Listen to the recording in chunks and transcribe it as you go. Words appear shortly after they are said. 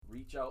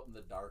reach out in the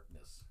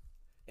darkness,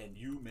 and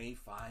you may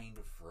find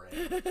a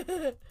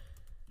friend.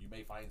 You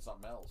may find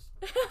something else.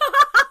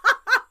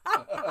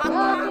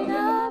 Talking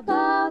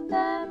about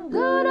them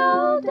good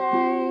old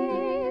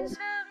days.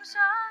 Film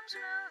songs,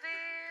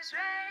 movies,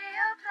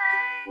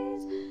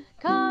 radio plays.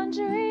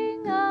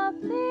 Conjuring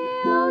up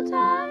the old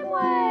time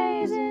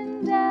ways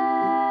in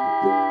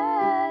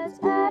Dad's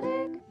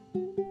attic.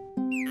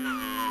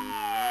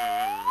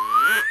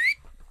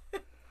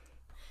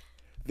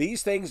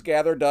 These things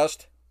gather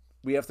dust.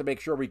 We have to make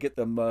sure we get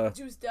them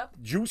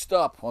Juiced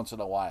up. once in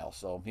a while.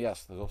 So,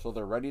 yes, so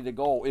they're ready to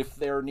go if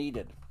they're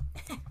needed.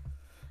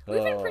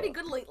 We've been pretty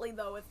good lately,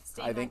 though, with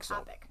staying I on think so.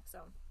 topic. So.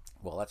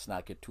 Well, let's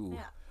not get too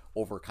Yeah.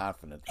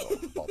 overconfident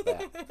though, about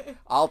that.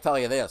 I'll tell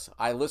you this.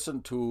 I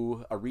listened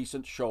to a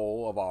recent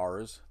show of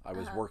ours. I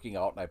was working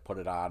out, and I put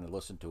it on and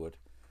listened to it.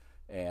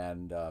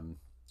 And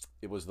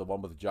it was the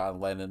one with John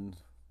Lennon.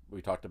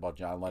 We talked about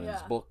John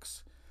Lennon's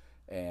books.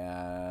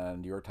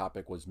 And your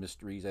topic was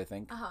mysteries, I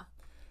think. Uh-huh.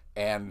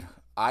 And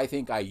I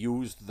think I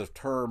used the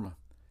term,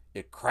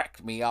 it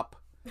cracked me up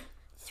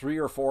 3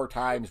 or 4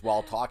 times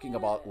while talking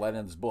about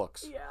Lennon's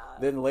books. Yeah.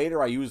 Then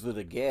later I used it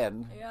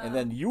again, Yeah. and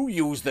then you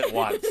used it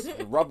once.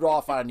 It rubbed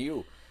off on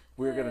you.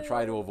 We're going to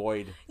try to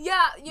avoid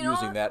Yeah, you know,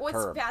 using that what's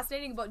term.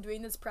 fascinating about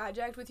doing this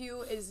project with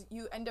you is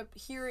you end up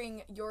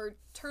hearing your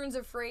turns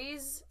of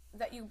phrase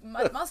that you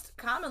must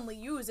commonly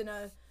use in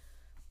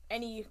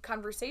any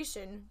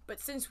conversation, but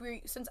since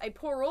I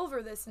pour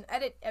over this and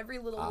edit every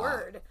little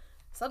word,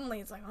 suddenly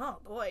it's like, oh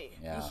boy,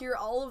 Yeah. you hear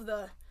all of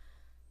the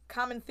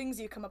common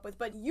things you come up with.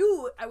 But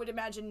you, I would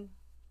imagine,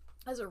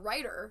 as a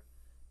writer,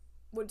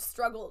 would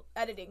struggle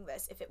editing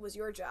this if it was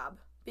your job,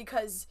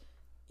 because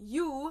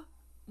you,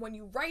 when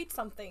you write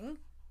something,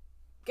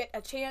 get a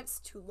chance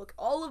to look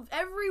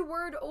every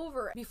word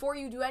over before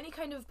you do any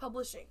kind of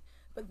publishing.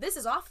 But this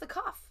is off the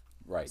cuff.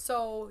 Right.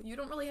 So you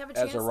don't really have a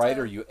chance As a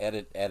writer, to... you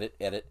edit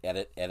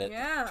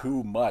Yeah.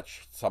 too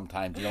much.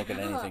 Sometimes you don't get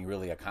anything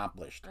really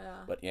accomplished.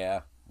 Yeah. But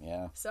yeah.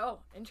 So,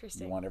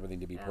 interesting. You want everything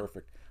to be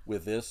perfect.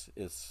 With this,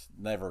 it's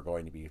never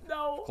going to be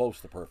No.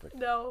 close to perfect.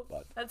 No,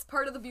 But that's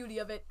part of the beauty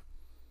of it.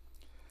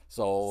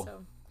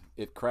 So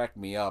it cracked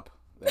me up.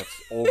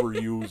 That's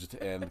overused,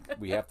 and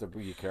we have to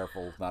be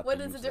careful not What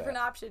to is use a different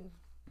that. option?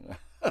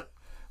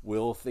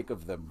 We'll think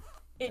of them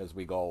as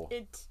we go.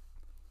 It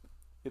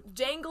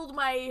jangled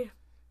my...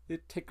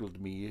 It tickled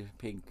me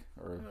pink,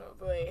 or Oh,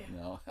 boy. you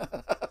know.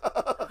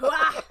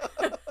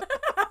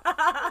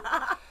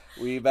 Ah!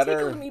 We better.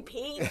 Tickled me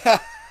pink. I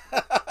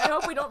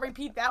hope we don't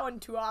repeat that one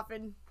too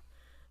often.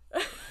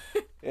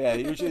 Yeah,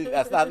 usually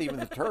that's not even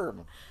the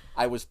term.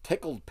 I was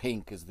tickled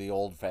pink is the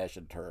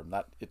old-fashioned term.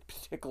 Not it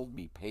tickled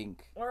me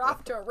pink. We're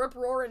off to a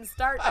rip-roaring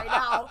start right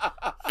now.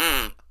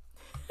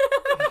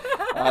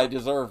 I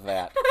deserve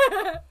that.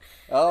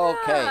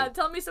 Okay.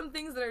 Tell me some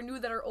things that are new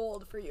that are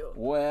old for you.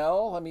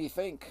 Well, let me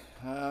think.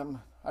 I'm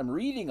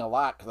reading a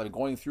lot because I'm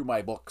going through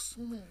my books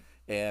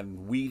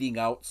and weeding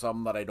out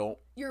some that I don't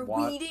You're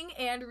want. weeding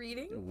and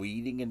reading?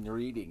 Weeding and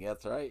reading.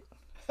 That's right.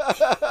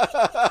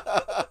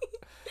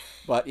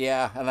 But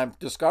yeah, and I'm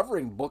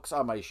discovering books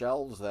on my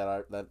shelves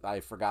that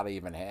I forgot I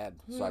even had.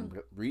 So I'm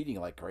reading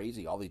like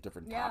crazy, all these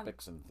different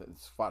topics, and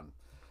it's fun.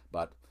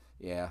 But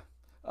yeah,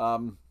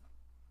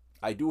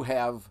 I do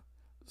have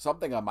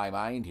something on my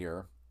mind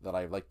here that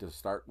I'd like to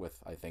start with,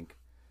 I think.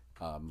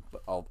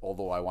 But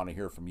although I want to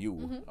hear from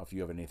you if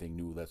you have anything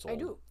new that's old. I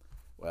do.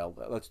 Well,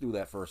 let's do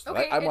that first.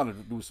 Okay, I wanted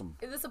to do some.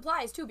 This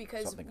applies too,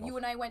 because Something else. you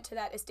and I went to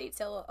that estate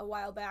sale a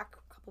while back,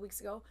 a couple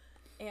weeks ago,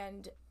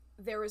 and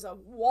there was a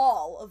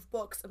wall of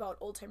books about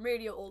old time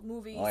radio, old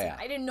movies. Oh, yeah.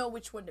 And I didn't know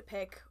which one to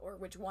pick or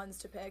which ones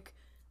to pick,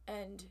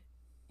 and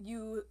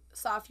you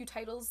saw a few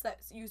titles that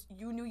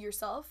you knew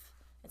yourself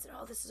and said,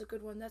 "Oh, this is a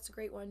good one. That's a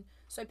great one."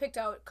 So I picked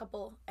out a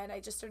couple, and I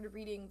just started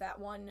reading that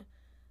one.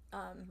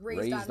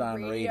 Raised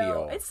on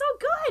Radio. It's so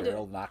good.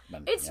 Cheryl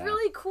Nachman. It's yeah.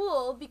 really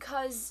cool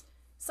because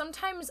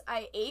sometimes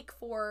I ache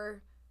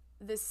for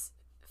this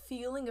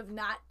feeling of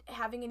not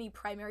having any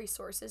primary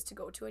sources to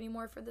go to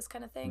anymore for this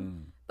kind of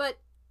thing. But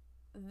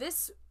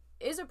this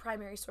is a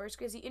primary source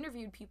because he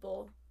interviewed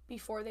people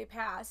before they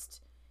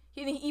passed.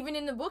 Even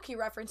in the book, he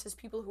references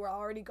people who are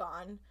already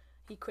gone.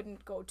 He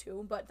couldn't go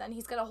to, but then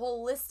he's got a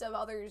whole list of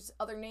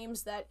other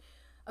names that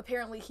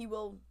apparently he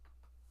will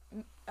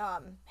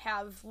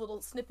have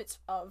little snippets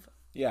of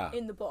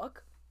in the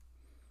book.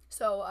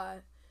 So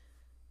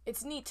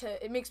it's neat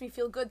it makes me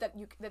feel good that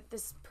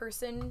this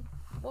person,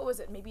 what was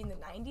it, maybe in the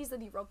 90s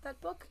that he wrote that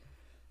book?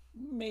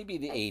 Maybe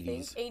the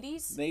 80s.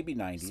 80s? Maybe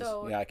 90s.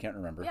 So, yeah, I can't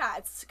remember. Yeah,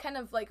 it's kind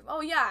of like,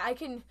 oh yeah, I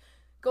can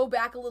go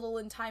back a little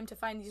in time to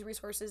find these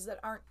resources that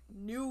aren't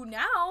new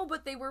now,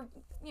 but they were,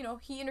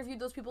 he interviewed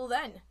those people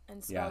then.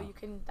 And so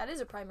that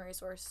is a primary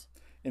source.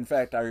 In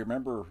fact, I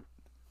remember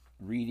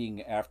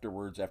reading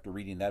afterwards, after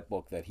reading that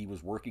book, that he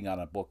was working on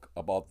a book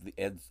about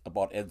Ed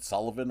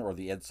Sullivan or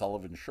the Ed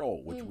Sullivan Show,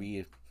 which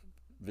we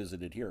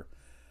visited here.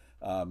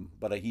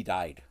 But he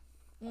died.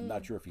 I'm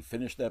not sure if he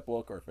finished that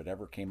book or if it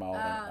ever came out.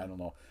 I don't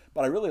know.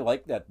 But I really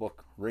liked that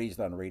book, Raised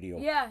on Radio.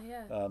 Yeah,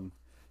 yeah.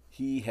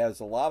 he has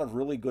a lot of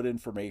really good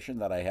information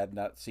that I had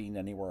not seen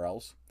anywhere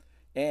else,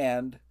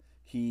 and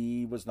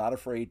he was not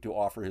afraid to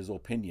offer his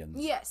opinions.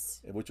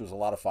 Yes. Which was a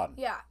lot of fun.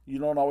 Yeah. You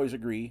don't always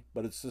agree,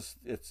 but it's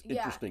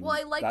interesting. Well,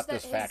 I liked not that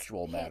this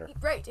factual matter.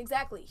 Right,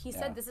 exactly. He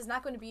said this is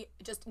not going to be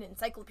just an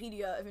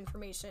encyclopedia of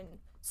information,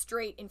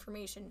 straight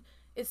information.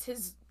 It's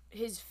his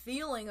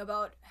feeling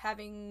about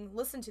having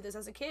listened to this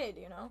as a kid,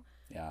 you know?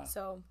 Yeah.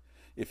 So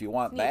if you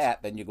want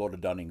that, then you go to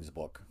Dunning's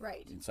book.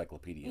 Right.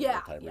 Encyclopedia of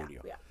Old-Time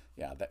Radio. Yeah.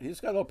 Yeah, he's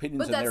got opinions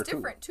but in there too. But that's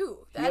different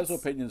too. He has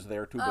opinions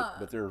there too,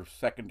 but they're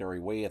secondary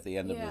way at the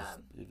end of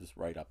his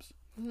write-ups.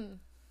 Mm-hmm.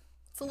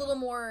 It's a little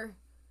more,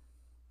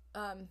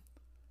 the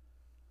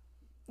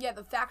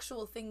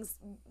factual things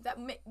that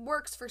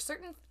works for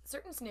certain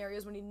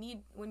scenarios when you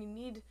need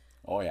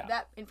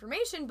that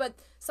information. But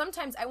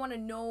sometimes I want to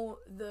know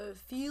the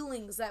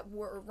feelings that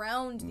were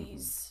around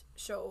these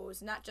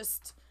shows, not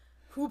just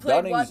who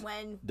played what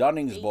when.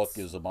 Dunning's book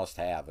is a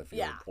must-have if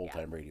you're an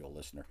old-time radio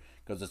listener,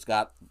 because it's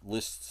got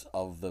lists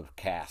of the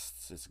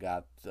casts. It's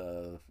got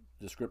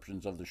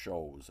descriptions of the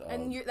shows.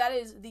 And that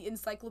is the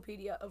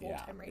encyclopedia of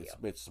old-time radio.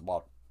 It's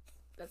about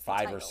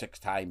 5 or 6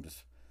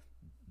 times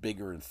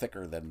bigger and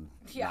thicker than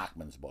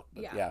Nachman's book.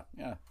 But yeah.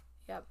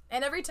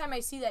 And every time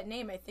I see that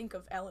name, I think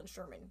of Alan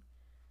Sherman.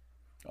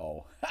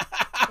 Oh.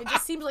 It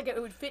just seems like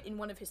it would fit in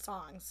one of his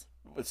songs.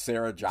 With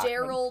Sarah Jockman.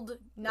 Gerald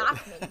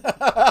Nachman.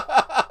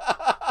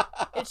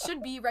 It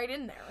should be right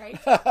in there, right?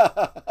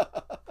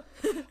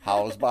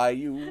 Housed by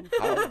you.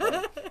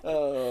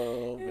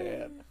 Oh,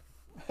 man.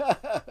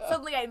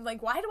 Suddenly I'm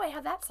like, why do I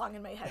have that song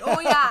in my head? Oh,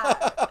 yeah.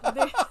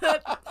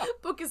 That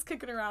book is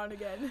kicking around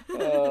again.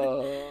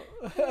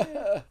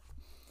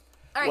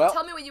 All right,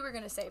 tell me what you were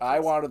going to say, please. I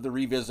wanted to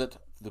revisit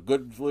the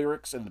good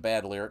lyrics and the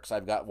bad lyrics.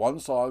 I've got one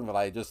song that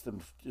I just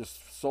am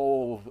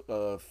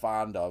so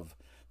fond of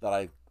that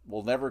I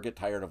will never get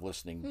tired of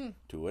listening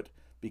to it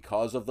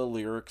because of the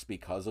lyrics,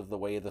 because of the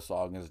way the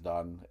song is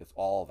done. It's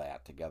all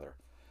that together.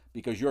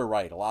 Because you're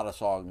right, a lot of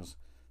songs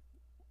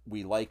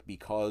we like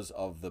because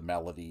of the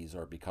melodies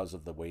or because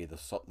of the way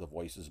the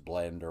voices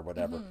blend or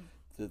whatever.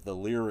 The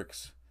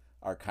lyrics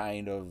are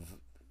kind of,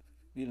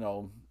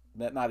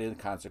 not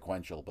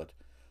inconsequential, but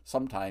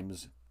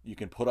sometimes you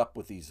can put up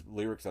with these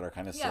lyrics that are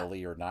kind of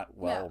silly or not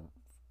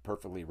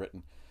perfectly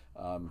written.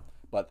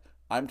 But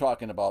I'm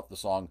talking about the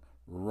song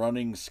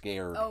Running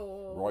Scared,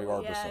 Roy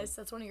Orbison. Yes,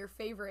 that's one of your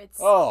favorites.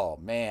 Oh,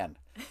 man.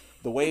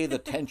 The way the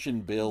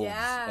tension builds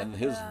and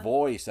his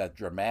voice, that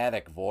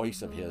dramatic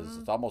voice of his,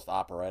 it's almost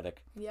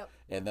operatic. Yep.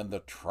 And then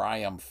the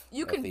triumph.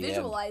 You can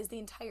visualize the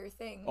entire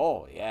thing.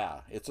 Oh,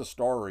 yeah. It's a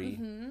story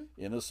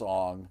in a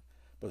song,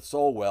 but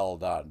so well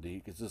done.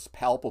 It's just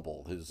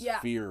palpable, his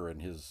fear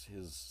and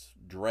his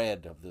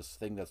dread of this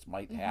thing that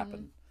might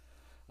happen.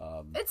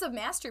 It's a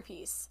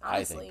masterpiece,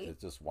 honestly. I think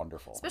it's just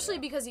wonderful. Especially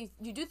because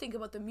you do think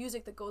about the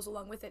music that goes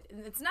along with it.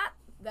 And it's not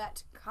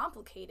that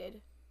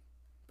complicated,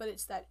 but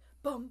it's that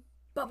bum,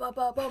 ba ba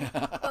ba bum,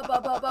 ba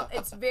ba ba bum.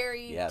 It's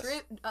very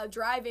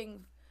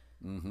driving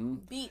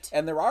beat.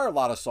 And there are a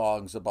lot of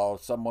songs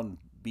about someone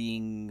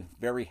being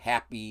very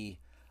happy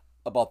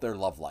about their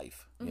love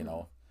life,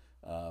 there's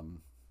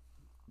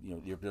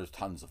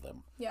tons of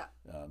them. Yeah.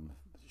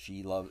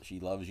 She loves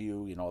you,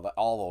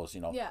 all those,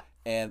 Yeah.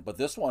 But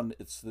this one,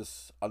 it's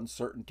this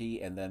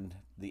uncertainty, and then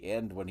the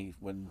end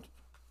when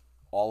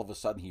all of a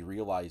sudden he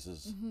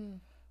realizes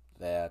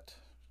that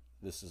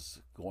this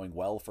is going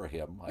well for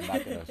him. I'm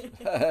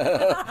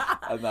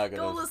not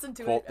gonna listen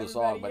to quote it, the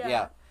song,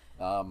 but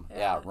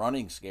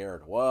Running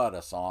Scared. What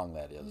a song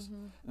that is.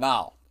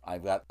 Now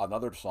I've got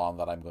another song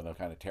that I'm going to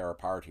kind of tear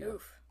apart here.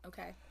 Oof.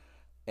 Okay.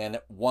 And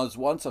it was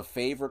once a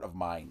favorite of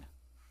mine.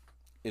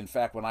 In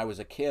fact, when I was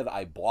a kid,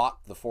 I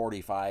bought the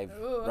 45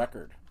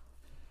 record.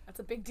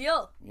 That's a big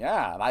deal.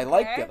 Yeah, and I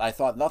liked it. I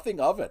thought nothing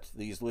of it,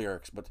 these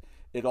lyrics, but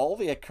it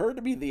only occurred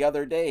to me the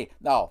other day.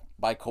 Now,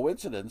 by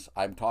coincidence,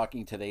 I'm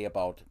talking today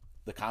about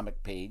the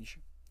comic page,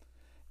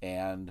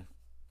 and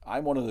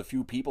I'm one of the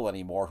few people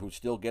anymore who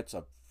still gets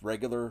a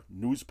regular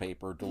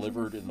newspaper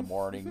delivered in the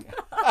morning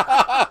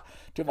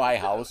to my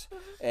house,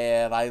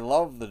 and I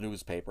love the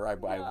newspaper. I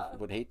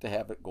would hate to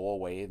have it go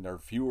away, and there are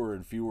fewer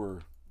and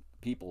fewer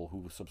people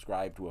who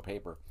subscribe to a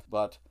paper.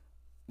 But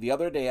the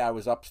other day I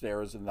was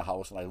upstairs in the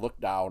house and I looked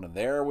down and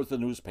there was the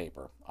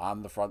newspaper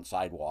on the front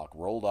sidewalk,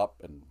 rolled up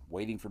and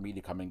waiting for me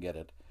to come and get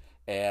it.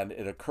 And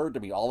it occurred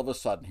to me all of a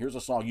sudden, here's a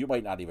song, you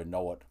might not even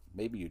know it.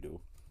 Maybe you do.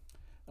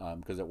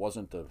 Because it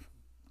wasn't the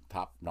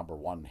top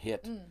 #1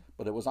 hit,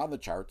 but it was on the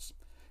charts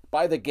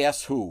by the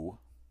Guess Who.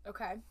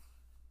 Okay.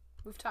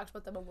 We've talked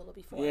about them a little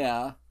before.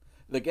 Yeah.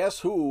 The Guess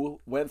Who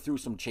went through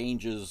some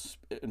changes.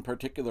 In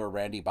particular,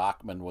 Randy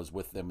Bachman was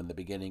with them in the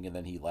beginning, and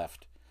then he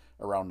left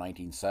around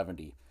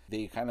 1970.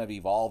 They kind of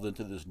evolved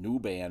into this new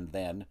band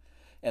then,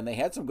 and they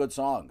had some good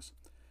songs.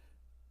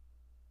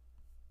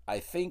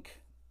 I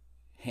think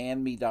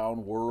Hand Me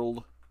Down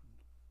World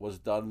was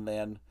done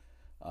then.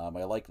 I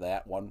like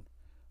that one.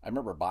 I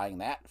remember buying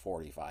that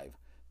 45.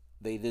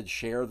 They did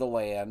Share the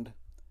Land,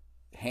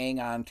 Hang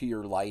On to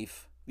Your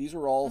Life. These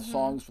are all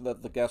songs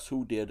that the Guess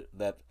Who did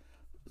that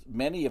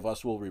many of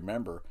us will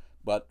remember,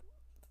 But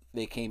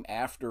they came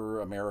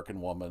after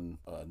American Woman,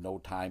 No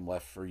Time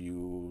Left for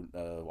You,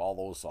 all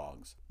those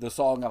songs. The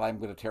song that I'm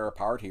going to tear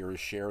apart here is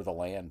Share the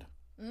Land.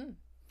 I don't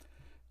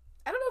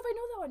know if I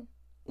know that one.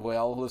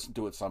 Well, listen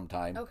to it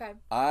sometime. Okay.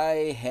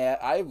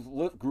 I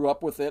grew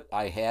up with it.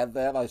 I had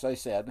that, as I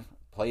said,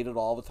 played it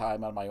all the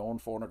time on my own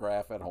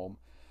phonograph at home.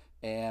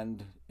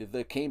 And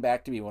it came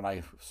back to me when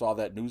I saw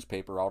that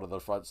newspaper out of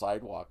the front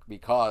sidewalk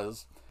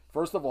because,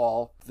 first of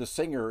all, the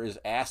singer is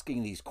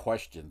asking these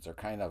questions. They're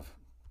kind of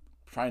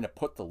trying to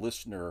put the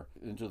listener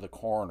into the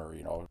corner,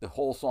 you know. The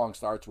whole song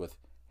starts with,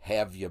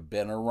 have you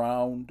been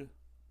around?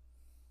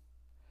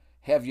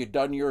 Have you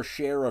done your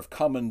share of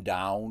coming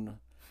down?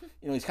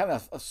 You know, he's kind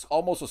of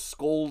almost a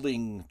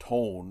scolding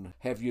tone.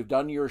 Have you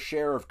done your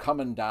share of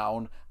coming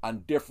down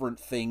on different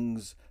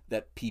things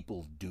that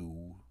people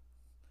do?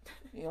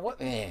 You know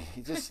what?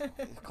 He's just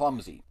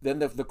clumsy. Then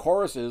the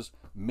chorus is,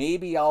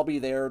 maybe I'll be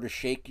there to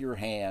shake your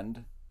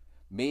hand.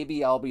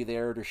 Maybe I'll be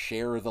there to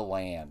share the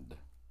land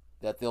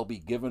that they'll be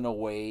given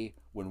away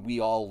when we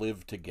all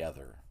live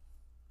together.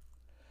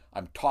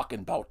 I'm talking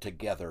about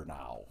together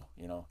now,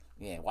 you know.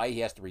 Yeah, why he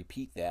has to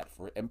repeat that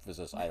for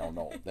emphasis, I don't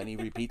know. Then he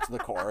repeats the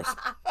chorus.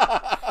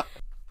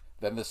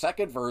 Then the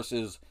second verse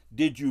is,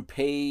 did you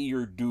pay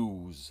your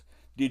dues?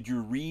 Did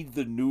you read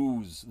the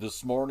news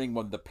this morning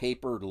when the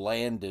paper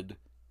landed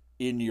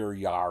in your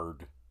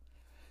yard?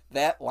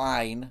 That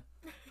line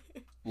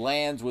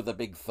lands with a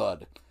big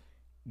thud.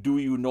 Do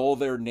you know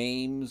their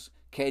names?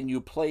 Can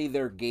you play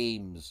their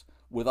games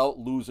without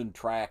losing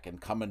track and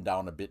coming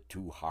down a bit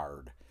too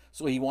hard?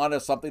 So he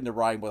wanted something to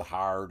rhyme with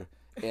hard.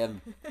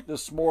 And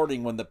this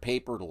morning when the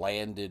paper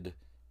landed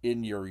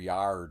in your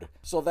yard.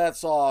 So that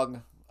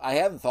song, I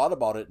hadn't thought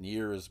about it in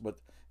years, but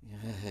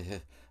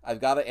I've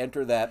got to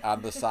enter that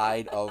on the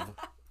side of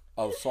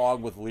a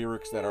song with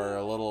lyrics that are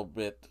a little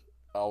bit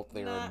out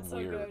there Not and so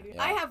weird. good.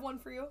 Yeah. I have one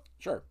for you.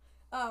 Sure.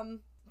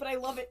 But I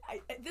love it.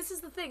 This is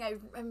the thing.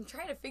 I'm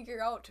trying to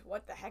figure out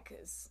what the heck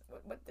is,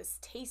 what this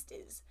taste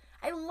is.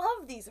 I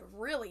love these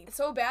really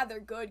so bad they're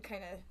good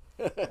kind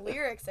of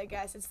lyrics, I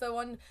guess. It's the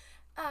one,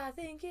 I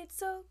think it's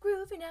so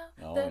groovy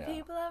now that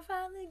people are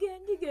finally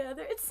getting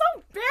together. It's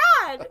so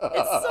bad.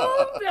 It's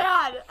so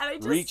bad. And I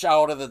just Reach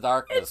out of the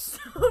darkness.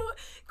 It's so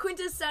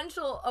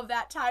quintessential of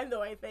that time,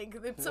 though, I think.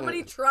 It's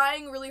somebody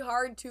trying really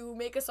hard to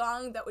make a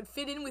song that would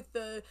fit in with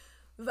the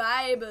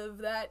vibe of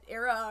that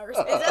era.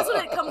 That's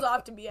what it comes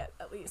off to be,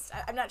 at least.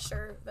 I'm not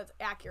sure that's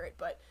accurate,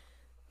 but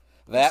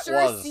that it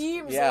sure was,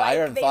 seems yeah, like I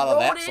hadn't they thought of wrote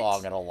that it-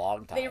 song in a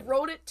long time. they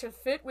wrote it to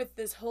fit with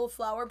this whole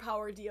flower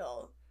power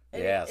deal.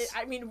 And Yes.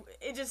 I mean,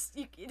 it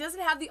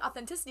doesn't have the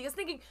authenticity. I was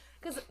thinking,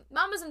 because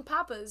Mamas and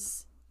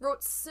Papas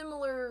wrote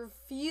similar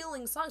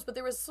feeling songs, but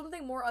there was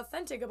something more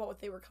authentic about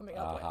what they were coming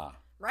up with.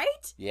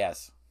 Right?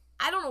 Yes.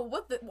 I don't know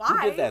why.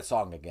 Who did that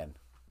song again?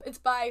 It's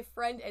by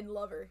Friend and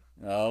Lover.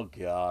 Oh,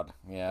 God.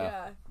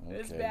 Yeah,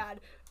 it's Okay. bad.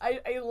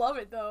 I love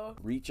it, though.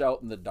 Reach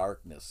out in the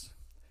darkness,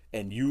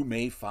 and you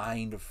may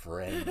find a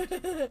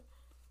friend.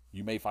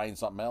 You may find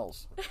something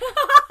else.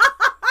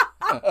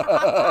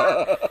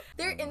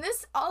 And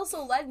this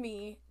also led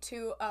me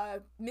to a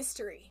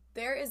mystery.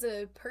 There is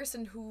a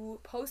person who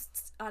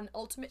posts on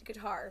Ultimate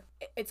Guitar.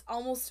 It's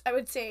almost, I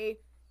would say,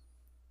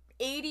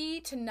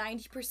 80 to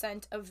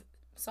 90% of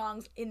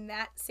songs in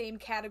that same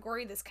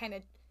category, this kind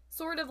of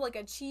sort of like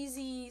a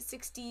cheesy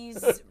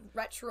 60s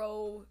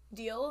retro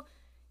deal.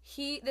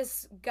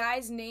 This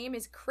guy's name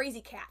is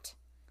Crazy Cat.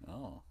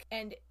 Oh.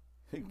 And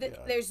God.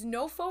 there's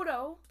no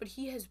photo, but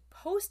he has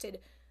posted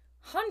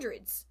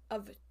hundreds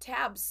of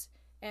tabs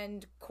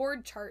and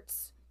chord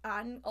charts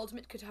on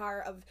Ultimate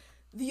Guitar of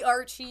the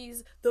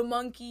Archies, the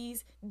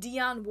Monkees,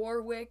 Dionne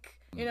Warwick,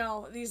 you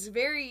know, these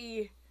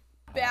very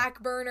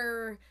back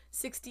burner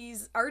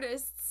 60s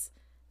artists.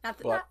 I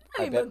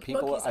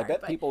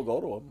bet people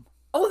go to them.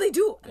 Oh, they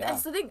do. Yeah.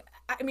 That's the thing.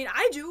 I mean,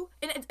 I do,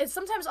 and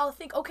sometimes I'll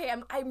think, okay,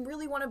 I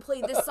really want to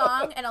play this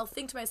song, and I'll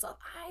think to myself,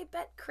 I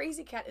bet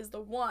Crazy Cat is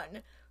the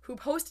one who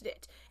posted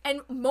it.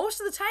 And most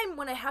of the time,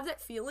 when I have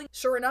that feeling,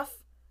 sure enough,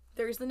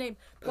 there's the name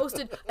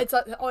posted. It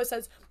always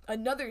says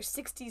another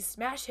 '60s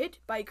smash hit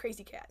by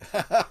Crazy Cat,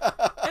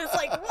 and it's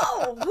like,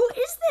 whoa, who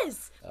is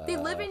this? They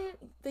live in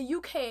the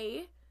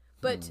UK,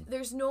 but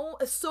there's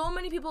so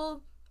many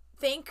people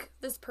thank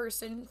this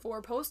person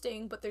for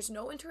posting, but there's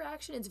no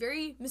interaction. It's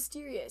very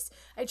mysterious.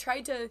 I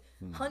tried to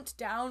hunt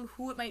down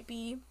who it might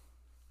be,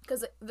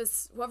 because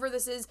whoever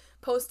this is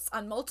posts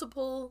on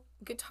multiple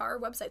guitar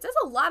websites. That's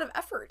a lot of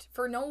effort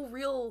for no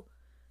real.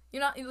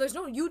 There's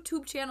no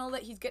YouTube channel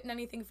that he's getting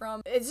anything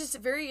from. It's just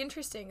very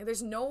interesting.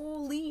 There's no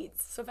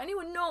leads. So if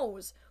anyone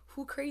knows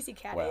who Crazy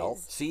Cat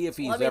is, see if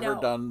he's ever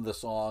done the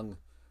song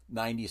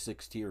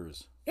 96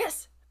 Tears.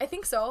 Yes, I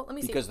think so. Let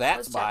me see. Because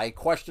that's by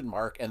Question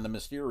Mark and the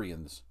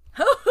Mysterians.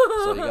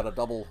 So you got a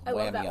double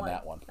whammy on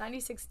that one.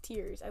 96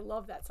 Tears. I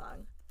love that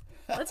song.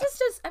 I'm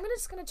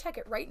just gonna check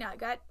it right now. I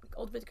got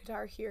Ultimate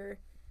Guitar here.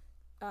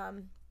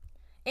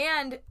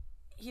 And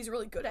he's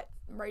really good at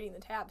writing the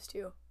tabs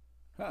too.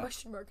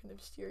 Question Mark and the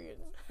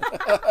Mysterians.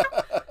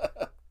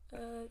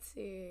 Let's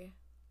see.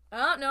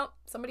 Oh no,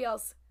 somebody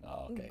else.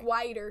 Oh, okay.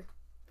 Guider.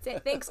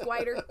 Thanks,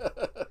 Guider.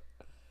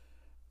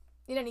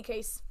 In any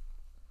case,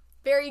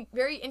 very,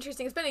 very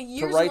interesting. It's been a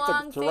years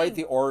long thing. To write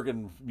the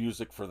organ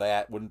music for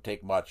that wouldn't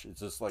take much. It's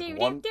just like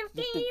one.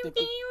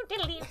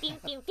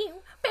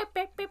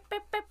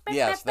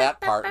 Yes,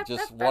 that part.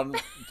 Just one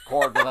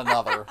chord and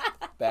another,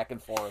 back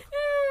and forth.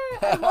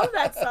 I love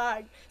that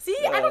song. See,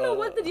 I don't know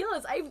what the deal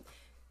is. I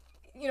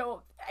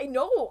know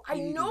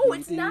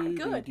it's not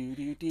good.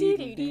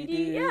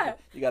 Yeah.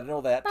 You got to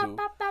know that too.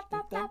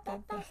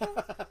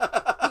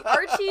 The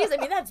Archies, I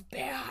mean, that's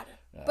bad.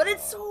 But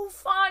it's so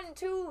fun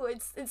too.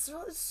 It's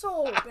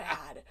so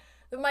bad.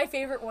 My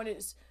favorite one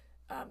is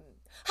Hot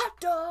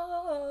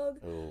Dog.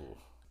 Oh,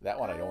 that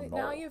one I don't know.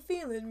 Now you're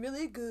feeling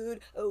really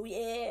good. Oh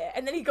yeah.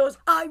 And then he goes,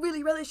 I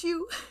really relish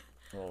you.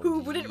 Oh, Who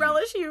wouldn't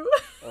relish you?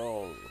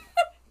 Oh.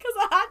 Because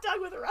a hot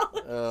dog with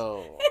relish.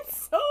 Oh.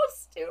 It's so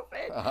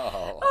stupid.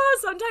 Oh,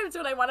 sometimes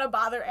when I want to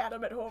bother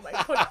Adam at home,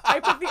 I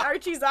put the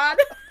Archies on.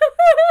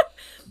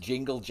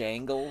 Jingle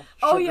Jangle.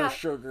 Oh, Sugar yeah.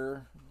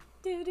 Sugar.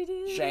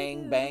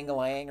 Shang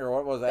Bang-a-lang, or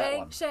what was that Bang,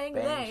 one? Shang,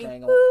 Bang Lang.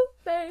 Shang-a-lang. Woo,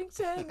 bang,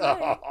 shang, lang.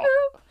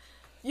 Woo.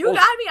 You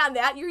got me on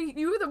that.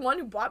 You were the one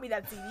who bought me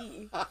that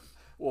CD.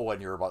 Well,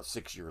 when you were about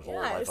 6 years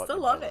old, Yeah, I thought still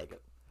you love might it. like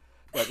it.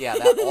 But yeah,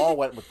 that all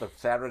went with the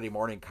Saturday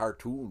morning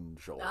cartoon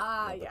show.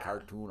 The yeah.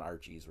 cartoon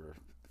Archies were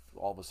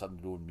all of a sudden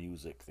doing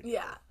music.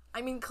 Yeah.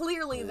 I mean,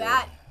 clearly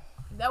that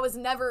was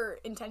never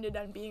intended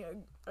on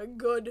being a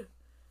good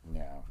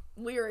Yeah.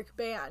 lyric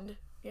band,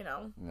 you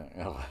know.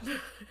 Yeah.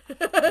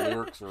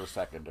 Lyrics are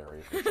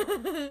secondary for sure.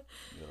 You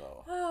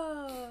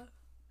know.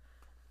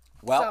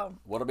 Well, So-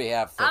 what do we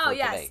have for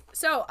today?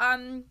 So,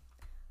 I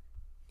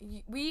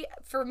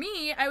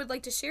would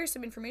like to share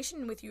some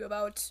information with you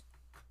about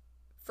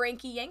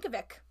Frankie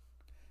Yankovic.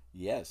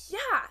 Yes.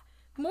 Yeah.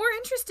 More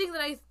interesting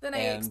than I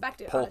And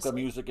expected, polka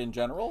honestly. music in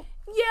general?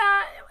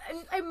 Yeah,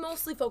 and I'm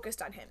mostly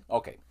focused on him.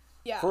 Okay.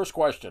 Yeah. First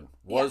question.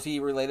 Was he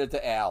related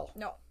to Al?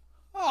 No.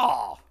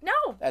 Oh, No.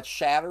 that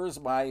shatters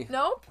my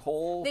Nope.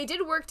 whole... They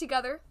did work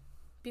together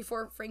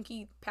before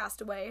Frankie passed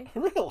away.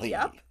 Really?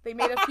 Yep. They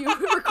made a few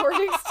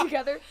recordings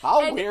together.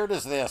 How And weird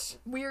is this?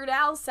 Weird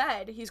Al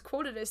said, he's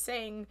quoted as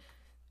saying,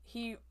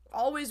 he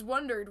always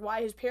wondered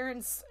why his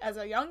parents, as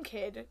a young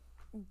kid,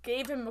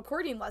 gave him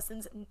accordion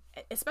lessons,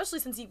 especially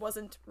since he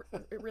wasn't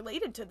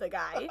related to the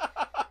guy.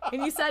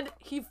 And he said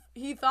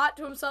he thought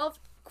to himself,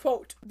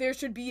 quote, there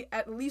should be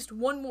at least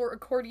one more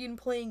accordion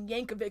playing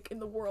Yankovic in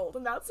the world.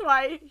 And that's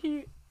why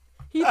he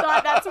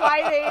thought that's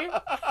why they...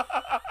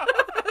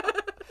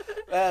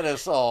 That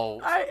is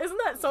so... Isn't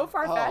that so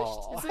far-fetched?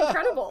 Oh. It's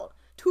incredible.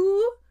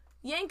 Two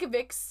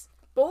Yankovics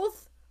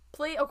both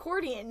play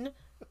accordion,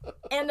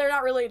 and they're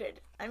not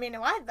related. I mean,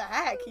 what the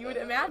heck? You would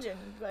imagine,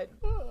 but...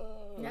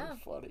 Yeah.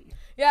 Funny.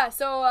 Yeah,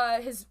 so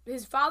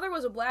his father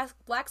was a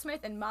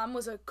blacksmith and mom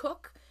was a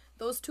cook.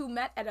 Those two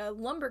met at a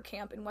lumber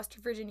camp in West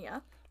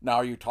Virginia. Now,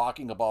 are you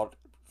talking about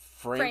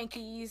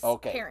Frankie's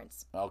Okay.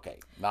 parents. Okay,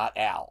 not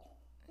Al.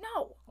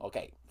 No.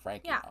 Okay,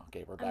 Frankie. Yeah.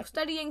 Okay, we're I'm back.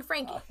 studying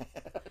Frankie.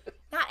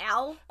 Not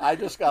Al. I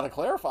just got to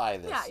clarify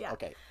this. Yeah.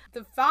 Okay.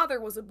 The father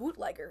was a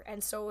bootlegger,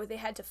 and so they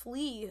had to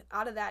flee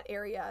out of that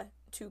area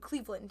to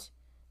Cleveland.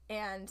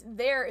 And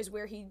there is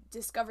where he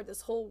discovered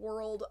this whole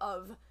world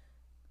of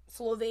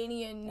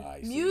Slovenian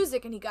I see.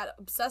 music, and he got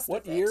obsessed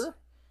What with it. year,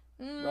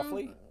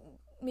 roughly?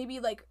 Maybe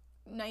like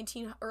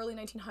early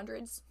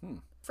 1900s.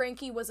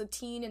 Frankie was a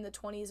teen in the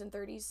 20s and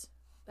 30s.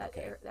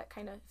 That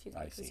kind of, if you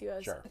I because see. he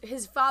was. Sure.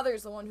 His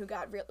father's the one who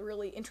got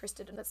really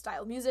interested in that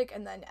style of music,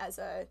 and then as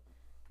a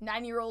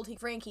 9-year-old,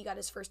 Frankie got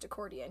his first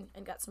accordion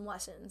and got some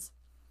lessons.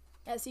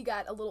 As he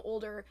got a little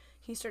older,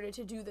 he started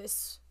to do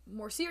this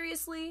more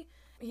seriously.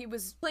 He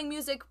was playing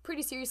music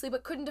pretty seriously,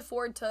 but couldn't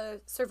afford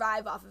to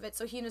survive off of it,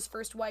 so he and his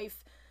first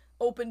wife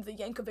opened the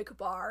Yankovic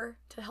Bar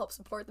to help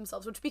support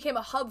themselves, which became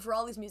a hub for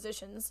all these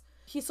musicians.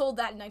 He sold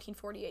that in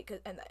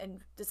 1948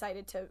 and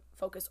decided to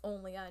focus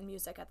only on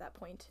music at that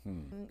point.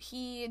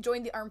 He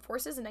joined the armed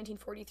forces in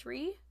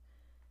 1943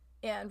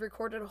 and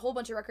recorded a whole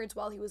bunch of records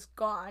while he was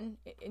gone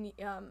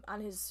on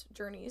his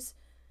journeys.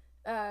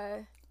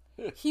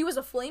 He was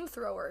a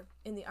flamethrower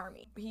in the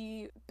army.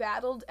 He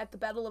battled at the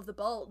Battle of the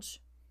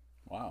Bulge.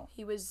 Wow.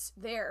 He was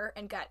there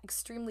and got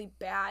extremely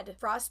bad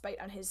frostbite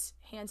on his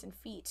hands and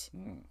feet.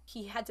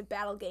 He had to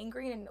battle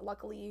gangrene and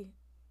luckily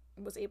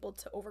was able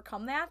to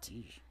overcome that.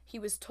 Jeez. He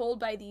was told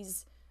by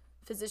these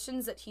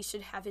physicians that he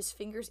should have his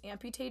fingers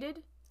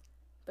amputated,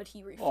 but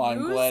he refused. Well,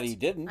 I'm glad he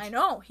didn't. I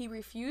know. He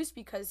refused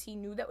because he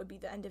knew that would be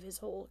the end of his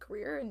whole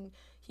career, and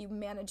he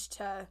managed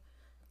to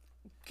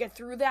get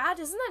through that.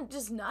 Isn't that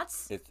just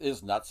nuts? It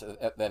is nuts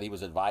that he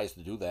was advised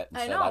to do that and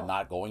I said, know. I'm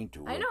not going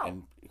to. I know.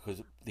 And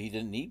because he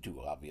didn't need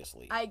to,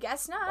 obviously. I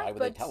guess not. Why would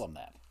but they tell him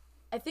that?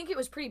 I think it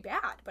was pretty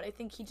bad, but I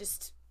think he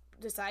just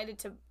decided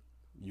to.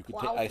 You could.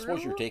 plow I suppose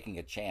through? you're taking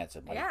a chance.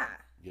 It might Yeah.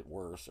 get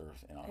worse, or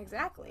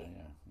Exactly.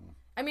 Yeah.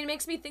 I mean, it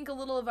makes me think a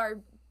little of our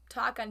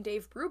talk on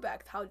Dave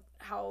Brubeck.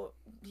 How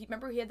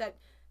remember he had that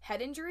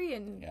head injury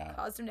and Yeah.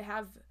 caused him to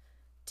have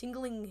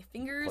tingling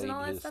fingers Played and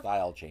all that his stuff.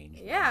 style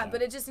changed. Yeah,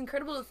 but it's just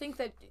incredible to think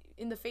that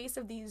in the face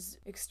of these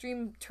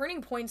extreme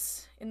turning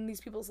points in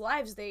these people's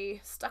lives, they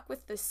stuck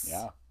with this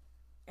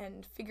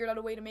and figured out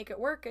a way to make it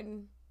work.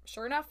 And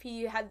sure enough,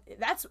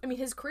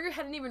 his career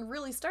hadn't even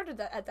really started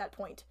at that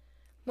point.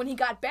 When he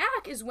got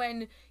back is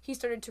when he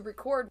started to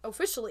record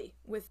officially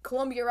with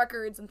Columbia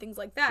Records and things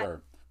like that.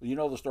 Sure. You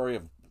know the story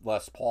of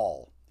Les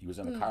Paul. He was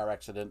in a car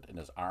accident and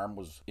his arm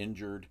was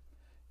injured,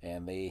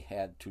 and they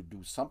had to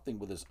do something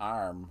with his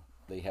arm.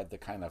 They had to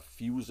kind of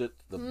fuse it,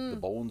 the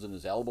bones in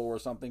his elbow or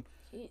something.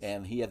 Jeez.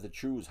 And he had to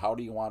choose, how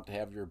do you want to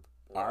have your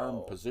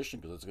arm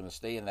positioned, because it's going to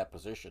stay in that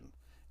position.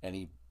 And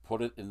he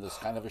put it in this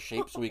kind of a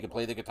shape so he could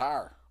play the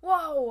guitar.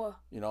 Whoa!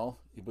 You know,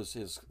 it was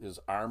his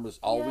arm was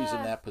always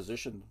in that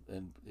position,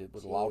 and it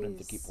would allow him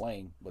to keep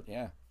playing. But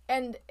yeah.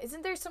 And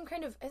isn't there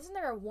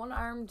a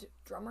one-armed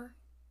drummer,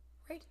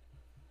 right?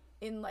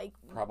 In like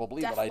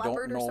probably, Def but I don't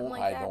Leppard know.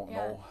 Like I don't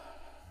know.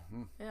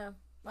 Yeah.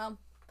 Well,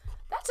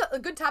 that's a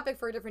good topic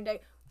for a different day.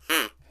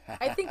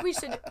 I think we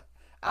should.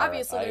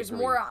 Obviously, right, there's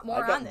agree. more I've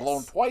on gotten this.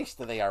 blown twice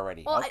today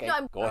already. Well, okay,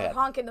 go ahead. I'm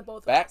honking the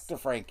both Back of us. to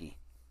Frankie.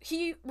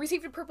 He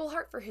received a Purple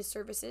Heart for his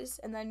services,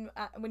 and then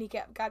when he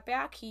got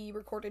back, he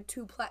recorded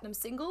 2 platinum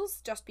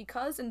singles, Just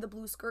Because and The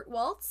Blue Skirt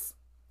Waltz.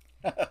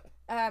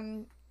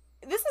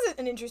 This is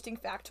an interesting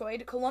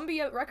factoid.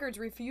 Columbia Records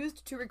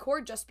refused to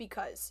record Just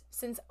Because,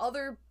 since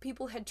other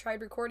people had tried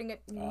recording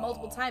it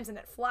multiple times and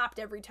it flopped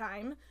every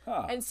time.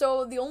 And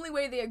so the only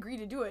way they agreed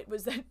to do it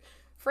was that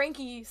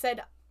Frankie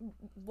said,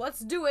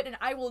 let's do it, and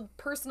I will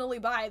personally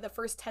buy the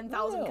first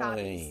 10,000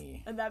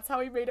 copies. And that's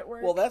how he made it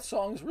work. Well, that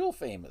song's real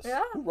famous.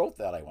 Yeah. Who wrote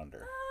that, I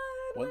wonder?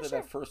 When did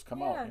sure. that first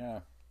come out? Yeah.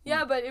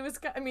 Yeah, but it was,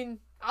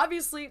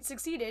 obviously it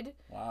succeeded.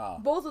 Wow.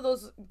 Both of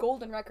those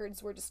golden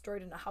records were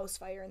destroyed in a house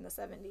fire in the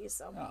 70s,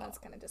 so that's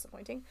kind of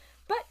disappointing.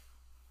 But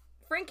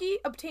Frankie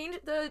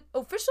obtained the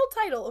official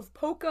title of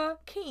Polka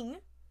King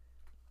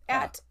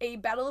at a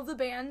Battle of the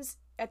Bands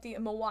at the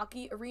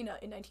Milwaukee Arena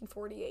in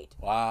 1948.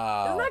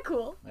 Wow. Isn't that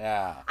cool?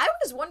 Yeah. I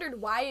always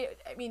wondered why,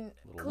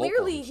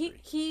 clearly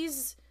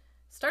he's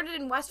started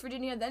in West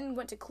Virginia, then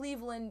went to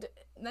Cleveland,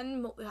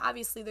 then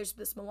obviously there's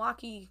this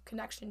Milwaukee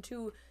connection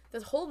too.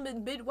 The whole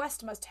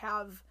Midwest must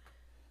have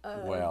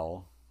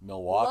well,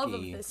 love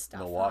of this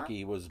stuff,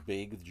 Milwaukee was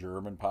big, the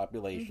German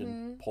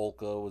population.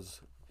 Polka was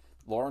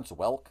Lawrence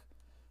Welk's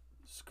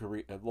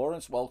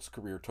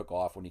career took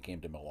off when he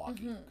came to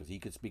Milwaukee because he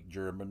could speak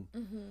German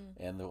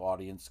and the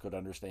audience could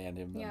understand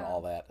him and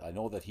all that. I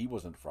know that he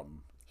wasn't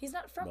from He's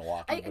not from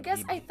Milwaukee. I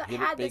guess I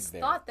had this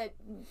thought that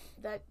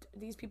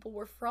these people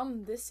were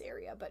from this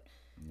area, but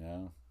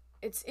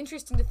it's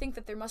interesting to think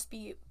that there must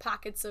be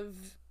pockets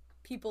of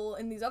people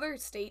in these other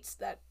states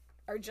that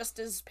are just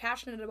as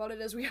passionate about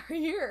it as we are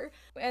here.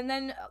 And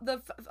then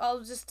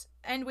I'll just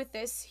end with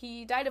this.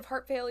 He died of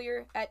heart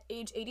failure at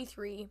age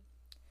 83.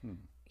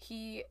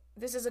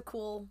 This is a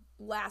cool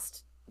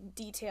last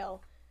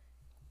detail.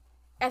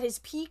 At his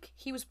peak,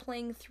 he was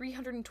playing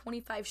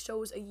 325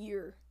 shows a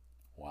year.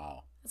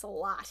 Wow. That's a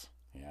lot.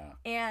 Yeah.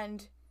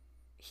 And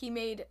he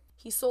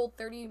sold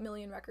 30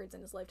 million records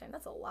in his lifetime.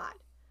 That's a lot.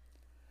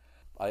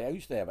 I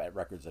used to have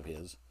records of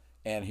his.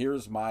 And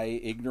here's my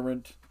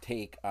ignorant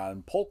take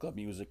on polka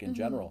music in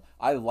general.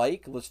 I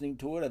like listening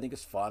to it. I think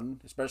it's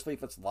fun, especially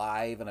if it's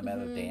live and I'm at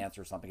a dance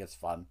or something. It's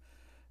fun.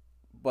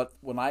 But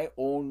when I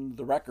own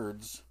the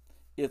records,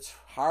 it's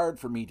hard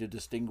for me to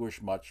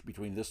distinguish much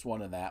between this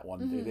one and that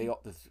one.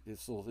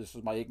 This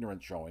is my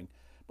ignorance showing.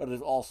 But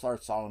it all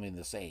starts sounding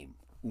the same.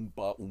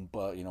 Oompa,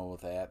 oompa,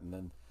 with that.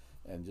 And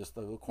just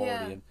the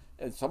accordion.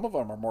 Yeah. And some of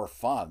them are more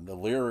fun. The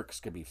lyrics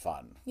can be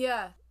fun.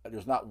 Yeah.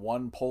 There's not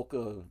one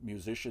polka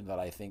musician that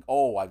I think,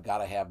 I've got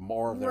to have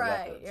more of their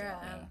records.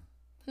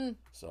 Yeah.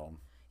 So.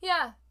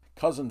 Yeah.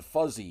 Cousin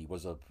Fuzzy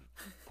was a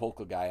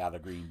polka guy out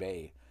of Green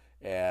Bay,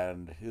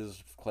 and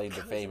his claim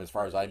to fame, as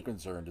far as I'm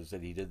concerned, is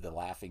that he did the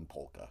laughing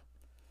polka.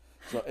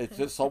 So it's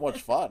just so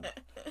much fun.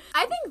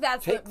 I think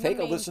that's take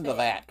a listen to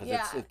that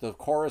because the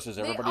chorus is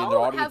everybody in the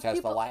audience has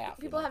to laugh.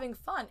 People having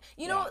fun.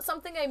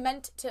 Something I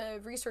meant to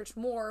research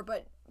more,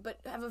 but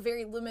have a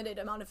very limited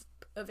amount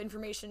of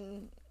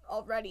information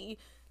already.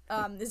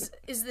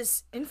 Is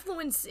this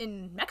influence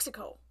in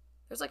Mexico?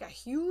 There's like a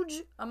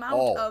huge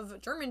amount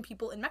of German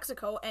people in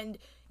Mexico, and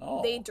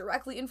they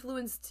directly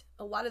influenced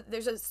a lot of.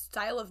 There's a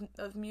style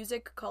of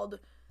music called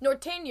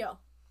norteño.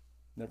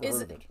 Never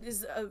heard of it.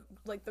 Is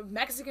like the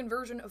Mexican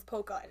version of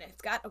polka, and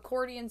it's got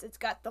accordions, it's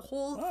got the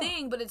whole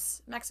thing, but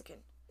it's Mexican.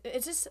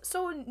 It's just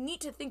so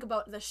neat to think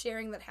about the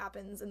sharing that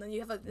happens, and then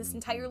you have this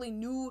entirely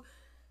new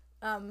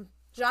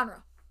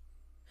genre.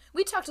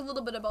 We talked a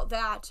little bit about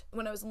that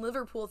when I was in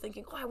Liverpool,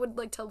 thinking, I would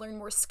like to learn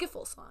more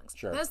skiffle songs.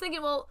 Sure. And I was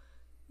thinking, well,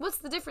 what's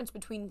the difference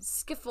between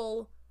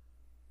skiffle,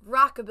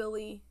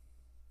 rockabilly?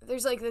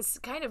 There's like this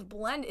kind of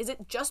blend. Is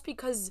it just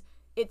because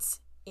it's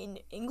in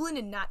England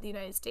and not the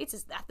United States?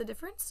 Is that the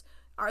difference?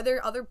 Are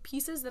there other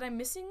pieces that I'm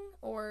missing?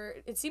 Or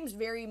it seems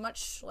very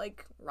much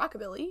like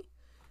rockabilly.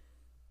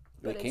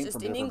 They came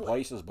from different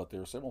places, but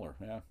they're similar.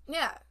 Yeah.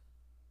 Yeah.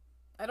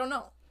 I don't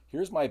know.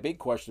 Here's my big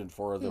question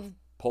for the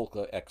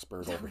polka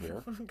expert over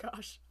here. Oh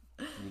gosh.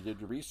 You did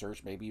your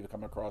research, maybe you've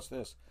come across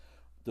this.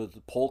 Does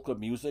the polka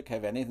music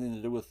have anything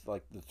to do with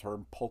like the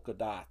term polka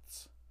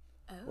dots?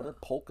 Oh. What are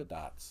polka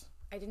dots?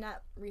 I did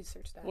not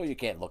research that. Well, you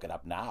can't look it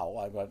up now.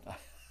 I want to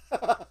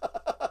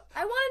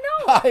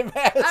know. I'm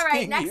asking All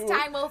right, next you.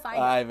 time we'll find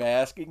I'm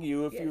asking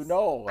you if you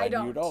know, I and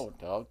don't. you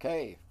don't.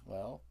 Okay,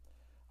 well,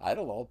 I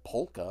don't know.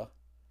 Polka.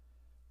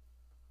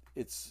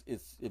 It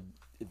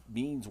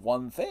means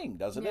one thing,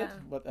 doesn't it? Yeah.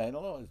 But I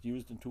don't know. It's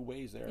used in two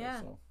ways there.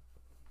 Yeah. So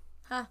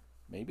Huh.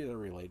 maybe they're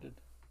related.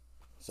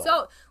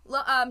 So,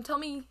 tell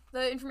me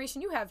the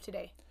information you have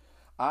today.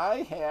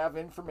 I have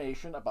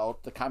information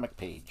about the comic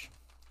page,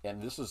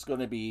 and this is going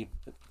to be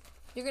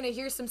You're going to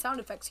hear some sound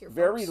effects here,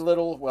 very folks.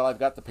 little. Well, I've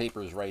got the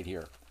papers right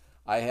here.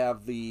 I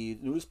have the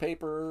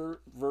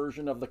newspaper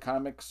version of the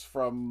comics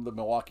from the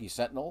Milwaukee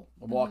Sentinel,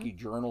 the Milwaukee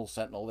Journal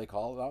Sentinel, they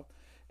call it now.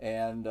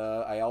 And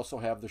I also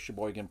have the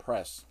Sheboygan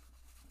Press,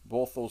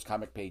 both those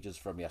comic pages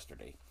from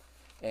yesterday.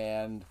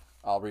 And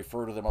I'll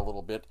refer to them a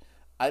little bit.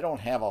 I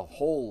don't have a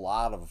whole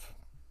lot of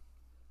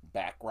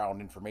background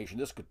information.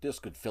 This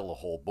could fill a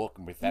whole book,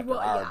 and with that, there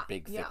are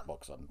big, thick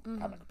books on the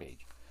comic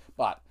page.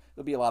 But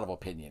there'll be a lot of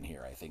opinion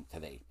here, I think,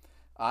 today.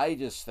 I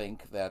just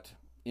think that,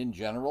 in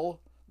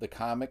general, the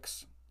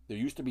comics, there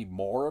used to be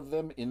more of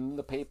them in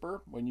the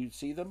paper when you'd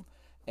see them,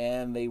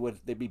 and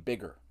they'd be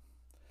bigger.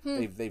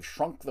 They've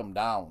shrunk them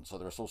down, so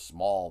they're so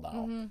small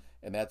now.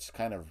 And that's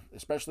kind of,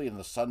 especially in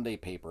the Sunday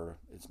paper,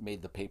 it's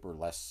made the paper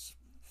less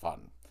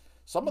fun.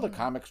 Some of the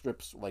comic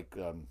strips, like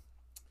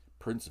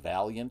Prince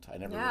Valiant, I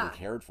never really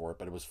cared for it,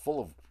 but it was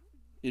full of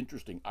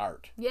interesting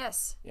art.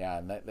 Yes. Yeah,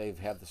 and they've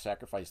had to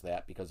sacrifice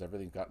that because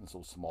everything's gotten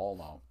so small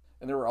now.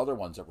 And there were other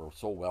ones that were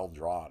so well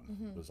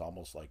drawn. It was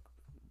almost like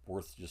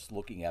worth just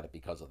looking at it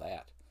because of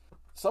that.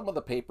 Some of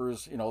the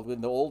papers, in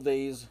the old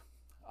days,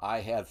 I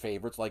had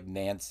favorites like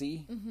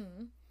Nancy,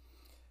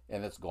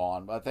 and it's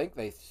gone. I think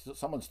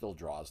someone still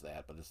draws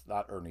that, but it's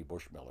not Ernie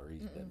Bushmiller.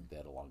 He's been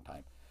dead a long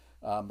time.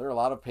 There are a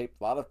lot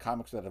of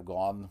comics that have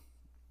gone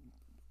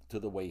to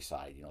the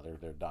wayside.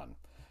 They're done,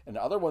 and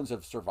the other ones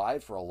have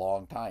survived for a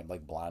long time,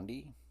 like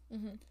Blondie.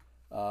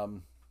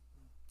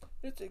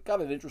 It's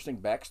got an interesting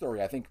backstory.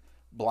 I think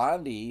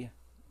Blondie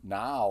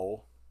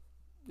now,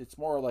 it's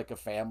more like a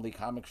family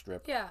comic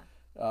strip. Yeah.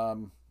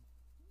 The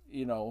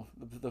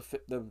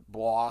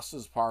boss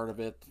is part of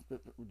it,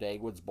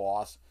 Dagwood's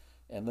boss,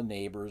 and the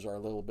neighbors are a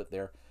little bit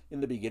there. In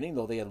the beginning,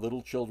 though, they had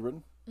little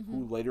children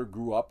who later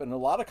grew up, and a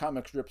lot of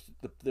comic strips,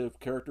 the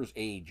characters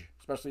age,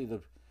 especially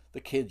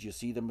the kids. You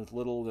see them as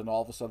little, then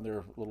all of a sudden they're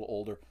a little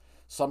older.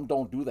 Some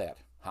don't do that.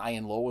 High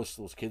and Lois,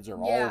 those kids are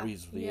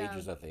always the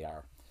ages that they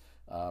are.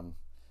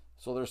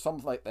 So there's some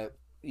like that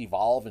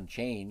evolve and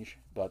change,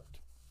 but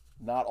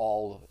not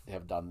all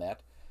have done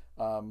that.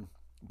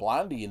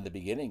 Blondie in the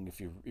beginning,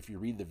 if you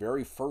read the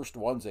very first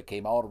ones that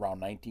came out around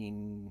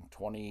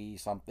 1920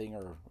 something,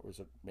 or was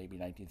it maybe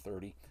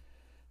 1930,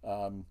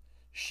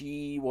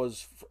 she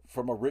was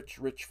from a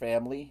rich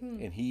family,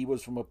 and he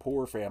was from a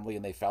poor family,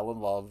 and they fell in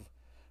love.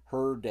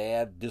 Her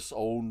dad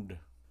disowned.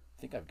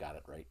 I think I've got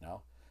it right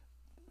now.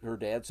 Her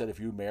dad said, "If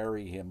you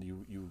marry him,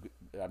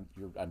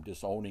 I'm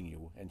disowning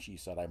you," and she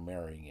said, "I'm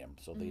marrying him."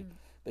 So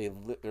they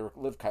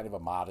lived kind of a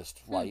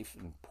modest life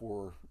and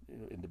poor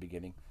in the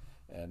beginning,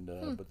 and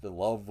but the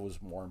love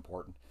was more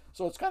important.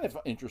 So it's kind of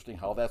interesting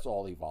how that's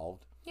all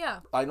evolved. Yeah.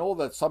 I know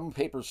that some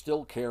papers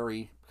still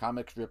carry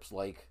comic strips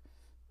like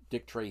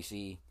Dick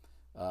Tracy,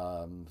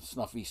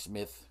 Snuffy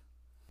Smith,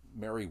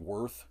 Mary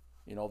Worth.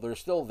 They're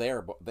still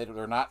there, but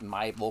they're not in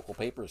my local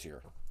papers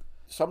here.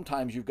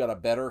 Sometimes you've got a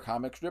better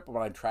comic strip.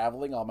 When I'm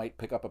traveling, I might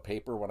pick up a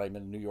paper when I'm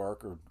in New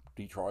York or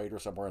Detroit or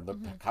somewhere, and the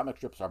comic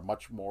strips are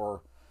much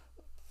more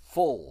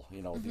full.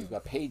 You've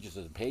got pages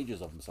and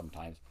pages of them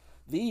sometimes.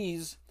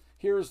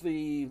 Here's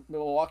the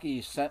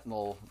Milwaukee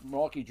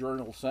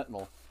Journal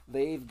Sentinel.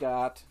 They've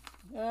got,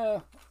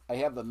 I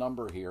have the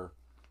number here.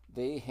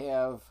 They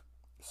have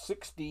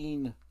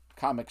 16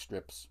 comic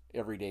strips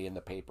every day in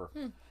the paper.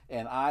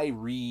 And I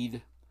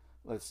read,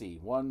 let's see,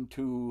 1,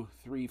 2,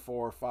 3,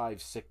 4,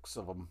 5, 6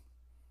 of them.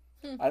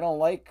 I don't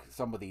like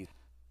some of these.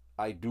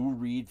 I do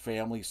read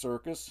Family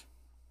Circus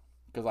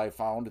because I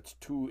found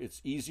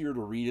it's easier to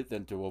read it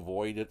than to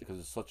avoid it because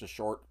it's such a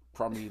short,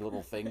 crummy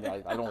little thing.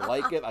 I don't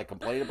like it. I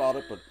complain about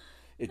it, but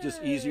it's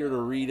just easier to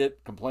read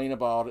it, complain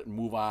about it, and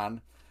move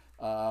on.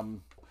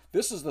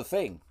 This is the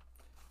thing.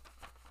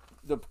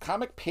 The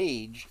comic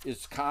page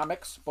is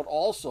comics, but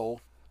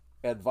also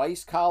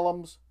advice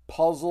columns,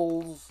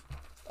 puzzles,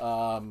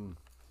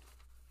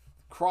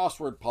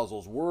 crossword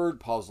puzzles, word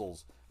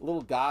puzzles,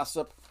 little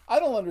gossip. I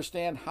don't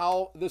understand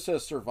how this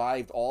has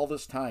survived all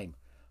this time.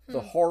 The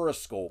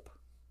horoscope.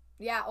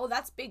 Yeah. Oh,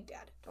 that's big,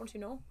 Dad. Don't you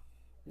know?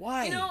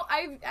 Why?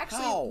 I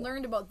actually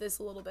learned about this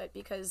a little bit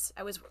because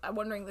I'm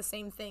wondering the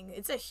same thing.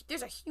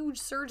 There's a huge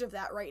surge of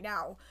that right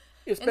now.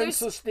 It's been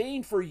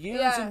sustained for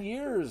years and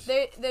years.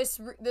 This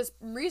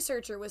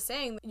researcher was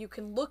saying that you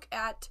can look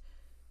at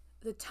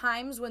the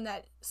times when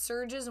that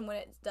surges and when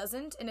it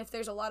doesn't, and if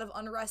there's a lot of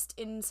unrest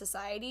in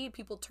society,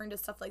 people turn to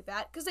stuff like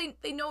that because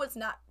they know it's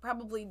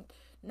probably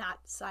not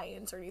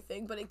science or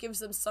anything, but it gives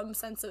them some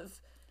sense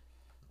of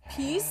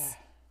peace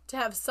to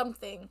have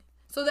something.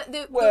 So that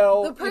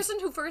the person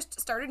who first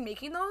started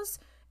making those,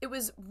 it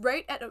was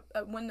right at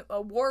when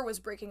a war was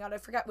breaking out. I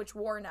forgot which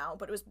war now,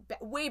 but it was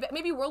way back,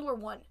 maybe World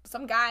War I.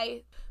 Some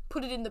guy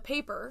put it in the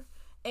paper,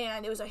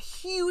 and it was a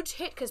huge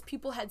hit because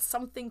people had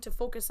something to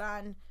focus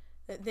on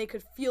that they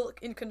could feel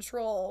in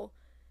control.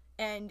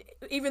 And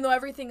even though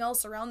everything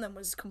else around them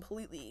was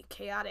completely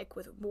chaotic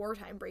with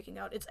wartime breaking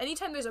out, it's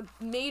anytime there's a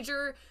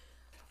major...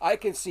 I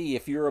can see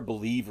if you're a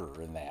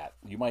believer in that,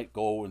 you might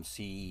go and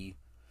see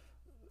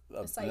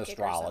an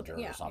astrologer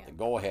or something.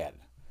 Go ahead.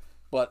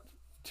 But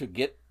to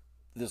get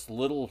this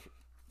little,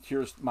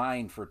 here's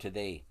mine for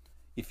today.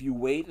 If you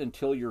wait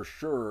until you're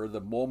sure, the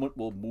moment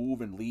will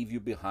move and leave you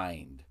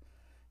behind.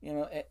 You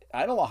know,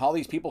 I don't know how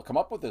these people come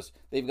up with this.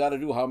 They've got to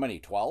do how many?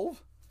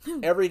 12?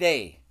 Every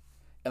day.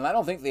 And I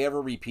don't think they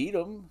ever repeat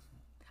them.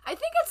 I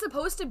think it's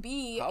supposed to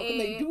be How can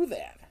they do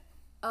that?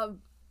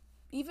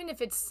 Even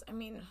if it's, I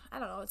mean, I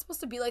don't know. It's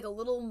supposed to be like a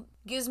little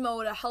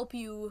gizmo to help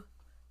you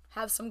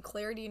have some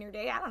clarity in your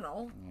day. I don't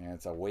know. Yeah,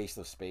 it's a waste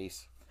of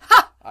space.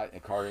 Yeah,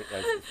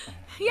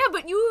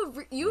 but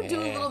you do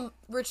little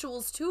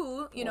rituals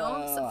too, you know.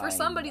 Well, so for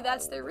somebody,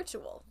 that's their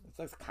ritual. It's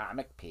like a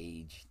comic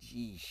page.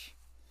 Jeez.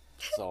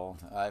 So,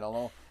 I don't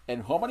know.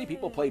 And how many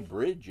people play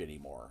bridge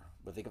anymore?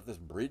 But think of this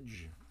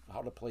bridge,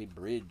 how to play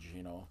bridge,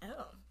 you know.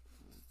 Oh.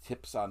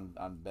 Tips on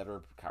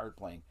better card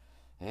playing.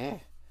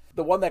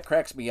 The one that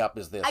cracks me up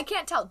is this. I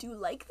can't tell. Do you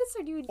like this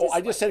or do you dislike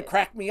I just said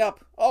crack me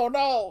up. Oh,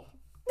 no.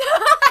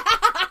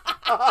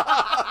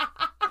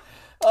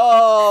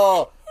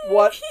 Oh,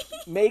 what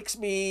makes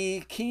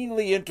me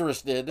keenly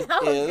interested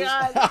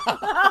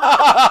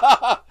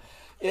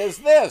is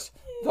this.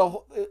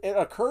 It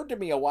occurred to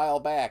me a while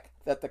back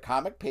that the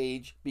comic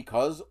page,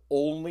 because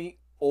only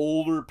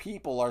older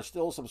people are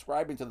still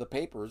subscribing to the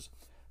papers,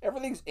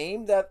 everything's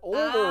aimed at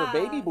older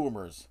baby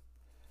boomers.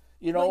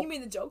 You know, you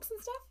mean the jokes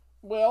and stuff?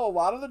 Well, a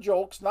lot of the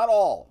jokes, not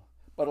all,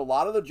 but a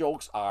lot of the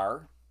jokes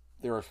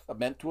they're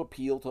meant to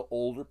appeal to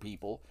older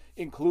people,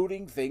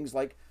 including things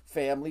like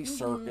Family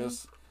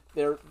Circus.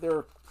 They're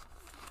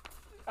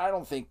I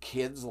don't think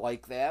kids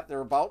like that. They're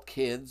about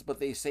kids, but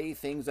they say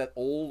things that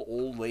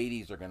old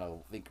ladies are going to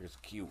think is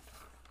cute.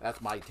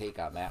 That's my take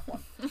on that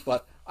one.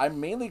 But I'm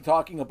mainly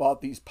talking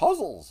about these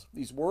puzzles,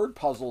 these word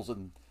puzzles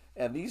and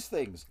these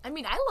things. I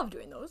mean, I love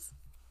doing those.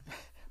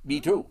 Me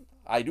too.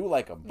 I do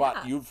like them.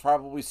 But you've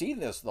probably seen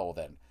this, though,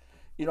 then.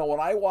 You know, when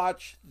I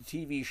watch the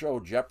TV show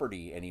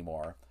Jeopardy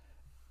anymore,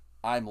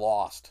 I'm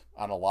lost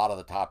on a lot of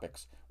the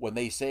topics. When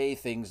they say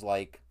things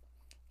like,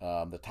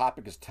 the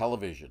topic is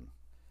television.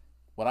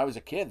 When I was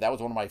a kid, that was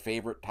one of my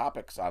favorite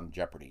topics on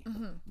Jeopardy.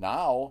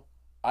 Now,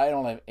 I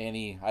don't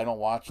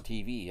watch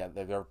TV.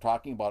 They're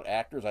talking about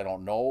actors I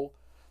don't know.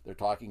 They're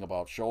talking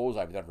about shows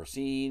I've never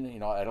seen. You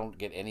know, I don't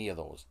get any of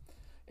those.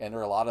 And there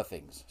are a lot of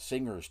things.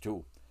 Singers,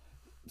 too.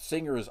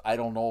 Singers, I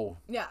don't know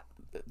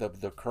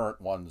the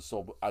current ones.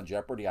 So on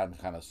Jeopardy, I'm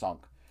kind of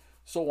sunk.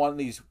 So on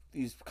these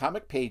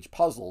comic page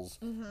puzzles,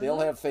 they'll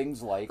have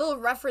things like... They'll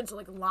reference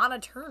like Lana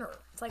Turner.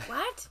 It's like,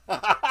 what?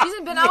 She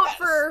hasn't been out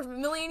for a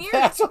million years.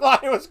 That's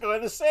what I was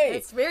going to say.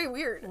 It's very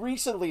weird.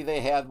 Recently,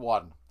 they had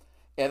one.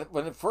 And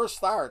when it first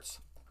starts,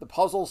 the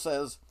puzzle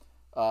says,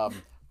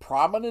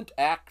 prominent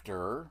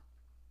actor...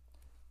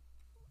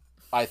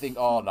 I think,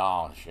 oh,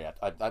 no, shit.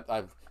 I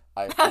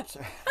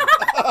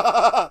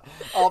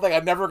don't think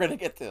I'm never going to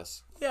get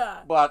this. Yeah.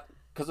 But,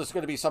 because it's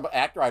going to be some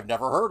actor I've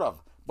never heard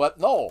of. But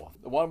no,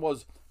 the one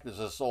was, this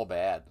is so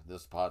bad,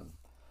 this pun.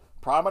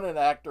 Prominent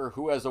actor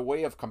who has a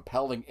way of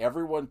compelling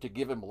everyone to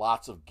give him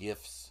lots of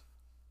gifts.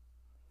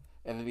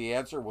 And the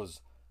answer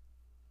was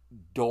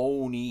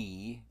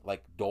Donnie,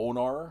 like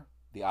donor,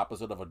 the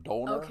opposite of a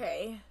donor.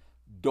 Okay.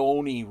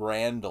 Donnie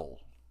Randall.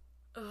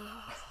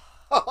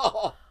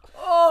 So,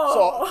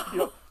 you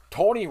know,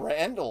 Tony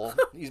Randall,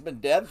 he's been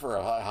dead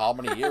for how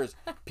many years?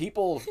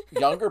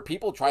 Younger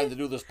people trying to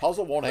do this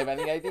puzzle won't have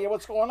any idea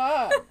what's going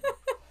on.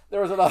 There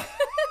was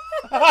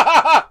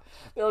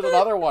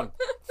another one,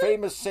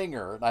 famous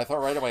singer, and I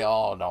thought right away,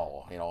 oh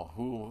no, you know,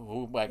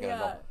 who am I going to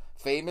know?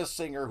 Famous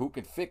singer who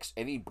can fix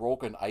any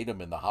broken item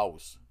in the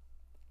house.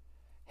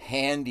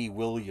 Handy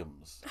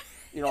Williams.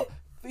 You know,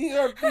 these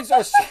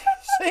are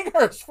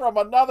singers from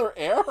another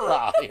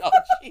era. You know,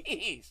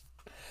 jeez.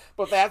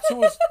 But that's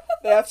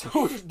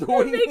who's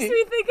doing it. Makes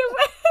me think of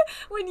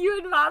when you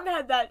and Mom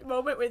had that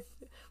moment with,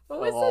 what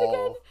was it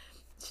again?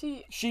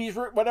 She's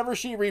whenever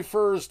she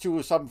refers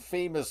to some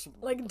famous,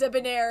 like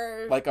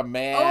debonair, like a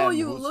man. Oh,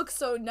 you look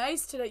so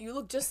nice today. You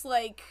look just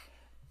like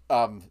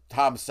Tom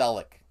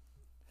Selleck.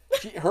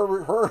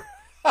 Her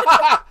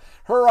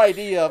her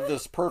idea of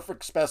this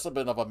perfect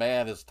specimen of a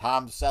man is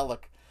Tom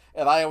Selleck,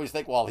 and I always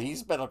think, well,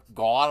 he's been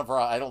gone for.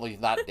 I don't know, he's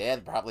not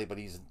dead probably, but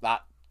he's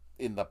not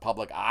in the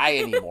public eye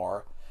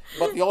anymore.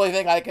 But the only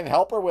thing I can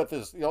help her with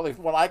is, the only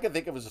one I can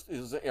think of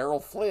is Errol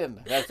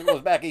Flynn. That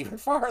goes back even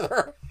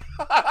farther.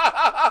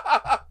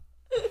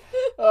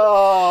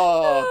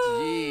 Oh,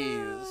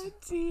 jeez.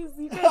 Jeez,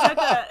 you guys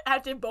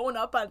have to bone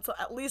up on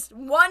at least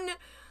one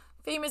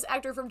famous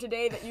actor from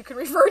today that you can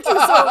refer to.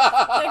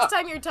 So next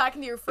time you're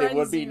talking to your friends, It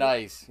would be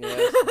nice.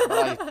 Yes.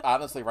 But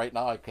honestly, right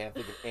now, I can't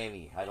think of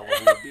any. I don't know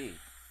who it would be.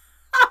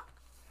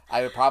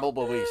 I would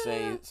probably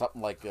say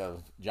something like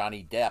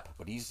Johnny Depp,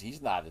 but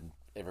he's not in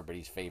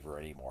everybody's favor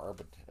anymore.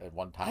 But at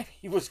one time,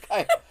 he was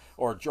kind of,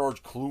 or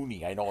George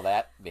Clooney. I know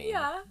that name.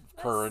 Yeah.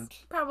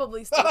 Current.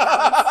 Probably still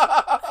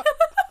counts.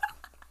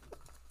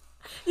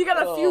 You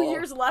got a few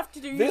years left to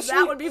do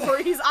that one before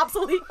he's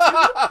obsolete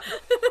too.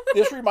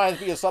 This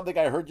reminds me of something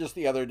I heard just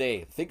the other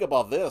day. Think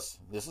about this.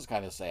 This is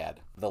kind of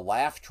sad. The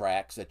laugh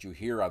tracks that you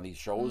hear on these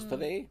shows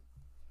today,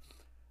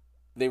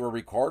 they were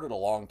recorded a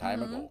long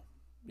time ago.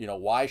 You know,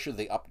 why should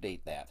they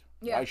update that?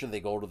 Yeah. Why should they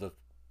go to the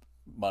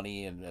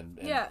money and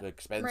the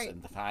expense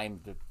and the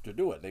time to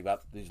do it? They've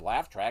got these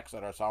laugh tracks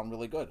that sound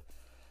really good.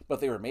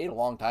 But they were made a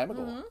long time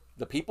ago.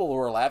 The people who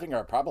are laughing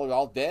are probably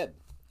all dead.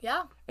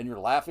 Yeah. And you're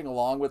laughing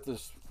along with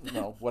this, you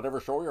know,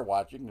 whatever show you're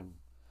watching, and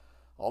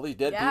all these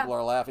dead people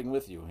are laughing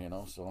with you, you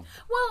know, so.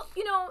 Well,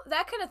 you know,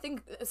 that kind of thing,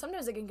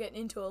 sometimes I can get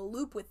into a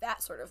loop with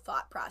that sort of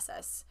thought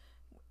process.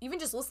 Even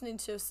just listening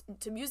to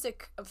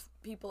music of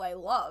people I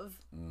love,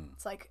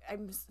 it's like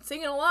I'm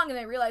singing along and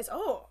I realize,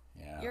 oh,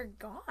 you're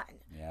gone.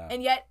 Yeah.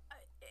 And yet,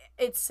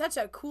 it's such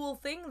a cool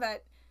thing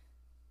that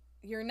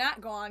you're not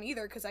gone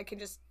either, because I can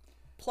just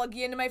plug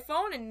you into my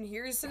phone and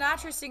here's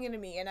Sinatra singing to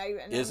me, and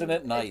isn't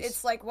it nice?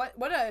 It's like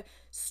what a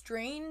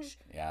strange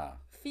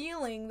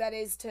feeling that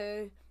is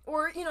to,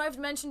 or you know, I've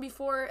mentioned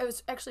before. I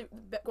was actually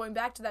going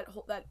back to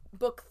that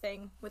book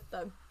thing with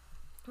the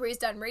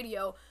Raised on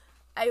Radio.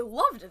 I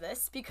loved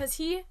this because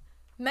he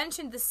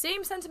mentioned the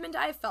same sentiment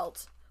I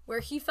felt, where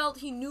he felt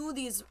he knew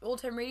these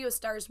old time radio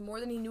stars more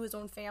than he knew his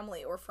own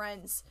family or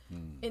friends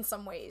in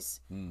some ways,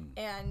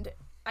 and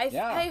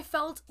I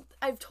felt,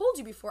 I've told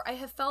you before, I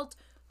have felt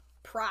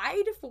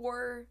pride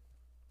for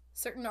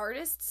certain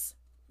artists,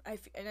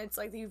 and it's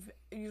like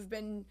you've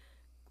been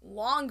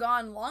long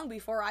gone, long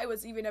before I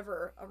was even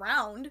ever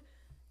around,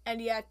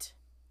 and yet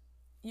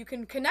you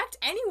can connect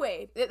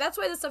anyway. That's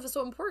why this stuff is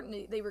so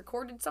important. They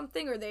recorded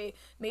something or they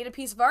made a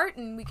piece of art,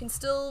 and we can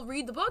still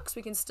read the books,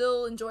 we can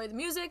still enjoy the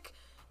music,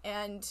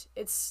 and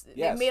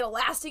they made a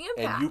lasting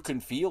impact. And you can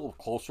feel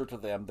closer to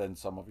them than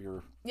some of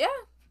your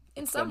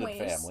in some ways.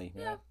 Family.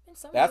 Yeah. In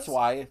some That's ways.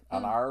 why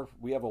on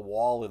we have a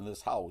wall in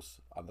this house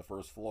on the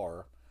first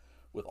floor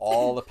with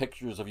all the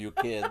pictures of you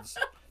kids,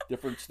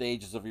 different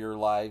stages of your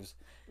lives.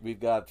 We've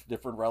got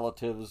different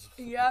relatives.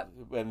 Yep.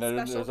 And then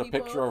there's a people.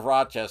 picture of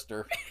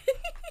Rochester.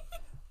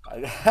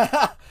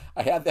 I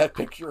had that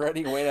picture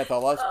anyway, and I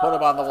thought, let's put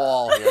him on the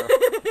wall here.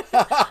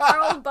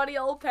 Our old buddy,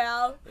 old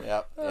pal.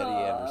 Yep, Eddie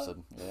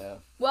Anderson. Yeah.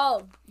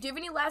 Well, do you have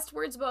any last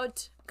words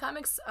about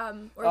comics?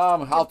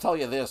 I'll tell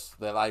you this,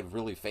 that I've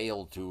really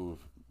failed to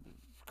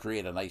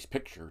create a nice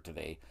picture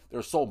today.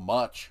 There's so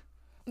much.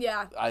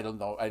 Yeah. I don't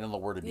know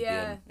where to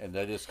begin, and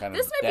I just kind of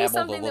this might be dabbled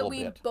something a little that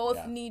we bit.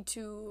 both need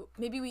to,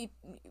 maybe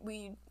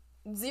we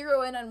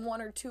zero in on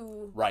one or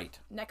two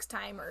next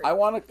time, or I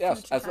want to,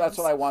 yes, that's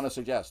what I want to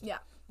suggest. Yeah.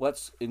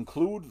 Let's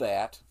include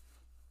that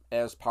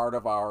as part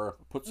of our,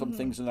 put some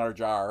things in our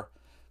jar,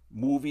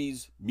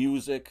 movies,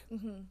 music,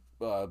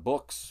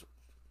 books,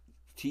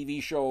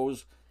 TV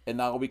shows, and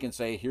now we can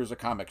say, here's a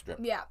comic strip.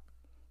 Yeah.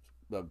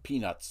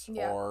 Peanuts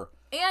or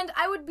and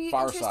I would be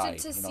Far interested Side,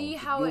 to see do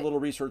how a little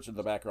research in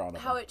the background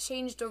of how it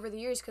changed over the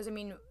years, because I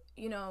mean,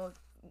 you know,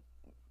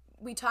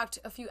 we talked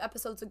a few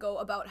episodes ago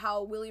about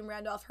how William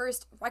Randolph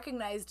Hearst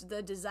recognized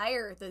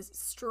the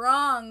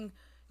strong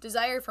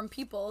desire from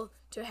people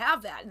to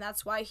have that, and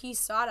that's why he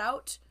sought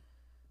out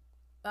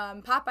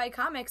Popeye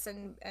Comics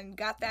and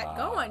got that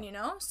going, you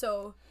know.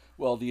 So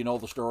well, do you know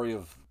the story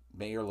of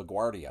Mayor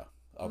LaGuardia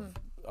of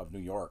New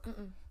York?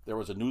 There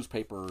was a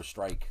newspaper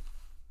strike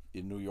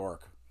in New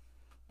York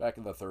back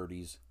in the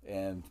 30s,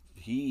 and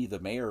the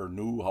mayor,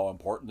 knew how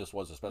important this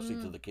was, especially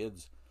to the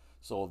kids.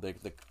 So the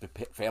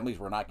families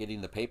were not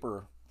getting the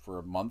paper for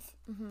a month,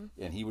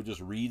 and he would just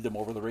read them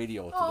over the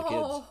radio to the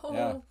kids.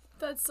 Yeah,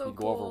 that's so He'd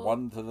cool. go over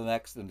one to the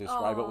next and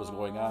describe what was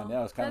going on.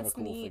 Yeah, it's kind of a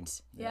cool neat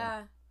thing.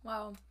 Yeah.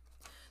 Wow.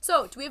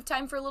 So, do we have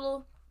time for a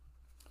little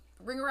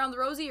ring around the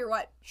rosy or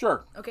what?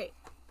 Sure. Okay.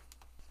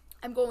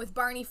 I'm going with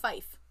Barney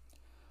Fife.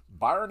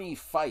 Barney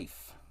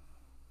Fife,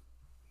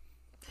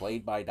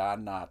 played by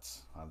Don Knotts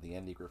on the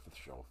Andy Griffith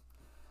Show.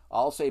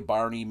 I'll say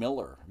Barney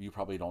Miller. You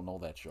probably don't know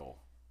that show.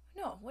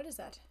 No, what is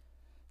that?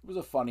 It was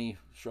a funny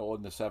show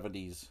in the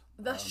 70s.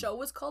 The show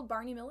was called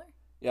Barney Miller?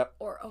 Yep.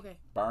 Okay.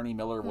 Barney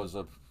Miller was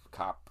a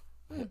cop.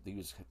 He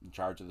was in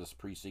charge of this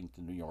precinct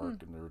in New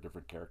York, and there were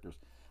different characters.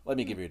 Let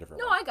me give you a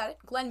different one. No, I got it.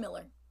 Glenn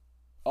Miller.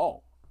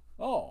 Oh,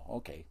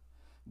 okay.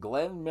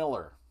 Glenn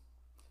Miller.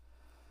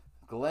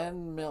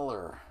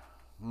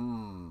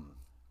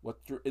 What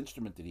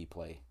instrument did he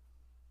play?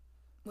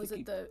 I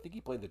think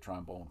he played the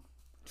trombone.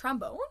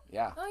 Trombone?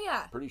 Yeah. Oh,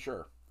 yeah. Pretty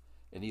sure.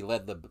 And he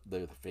led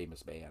the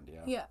famous band,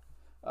 yeah. Yeah.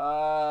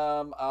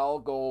 I'll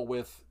go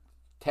with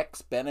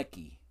Tex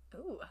Beneke.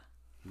 Ooh.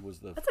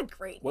 That's a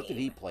great What name.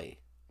 did he play?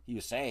 He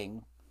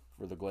sang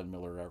for the Glenn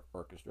Miller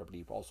Orchestra, but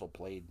he also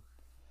played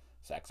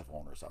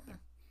saxophone or something.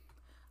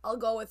 I'll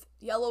go with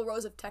Yellow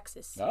Rose of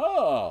Texas.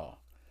 Oh,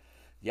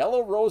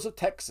 Yellow Rose of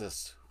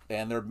Texas.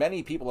 And there are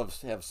many people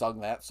have sung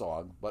that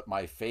song, but one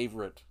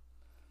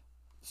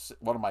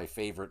of my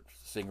favorite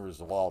singers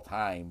of all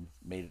time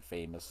made it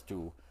famous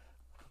too,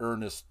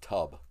 Ernest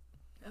Tubb.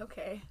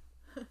 Okay.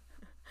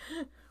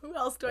 Who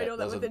else do I know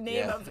that with the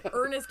name of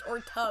Ernest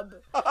or Tubb?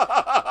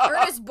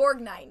 Ernest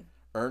Borgnine.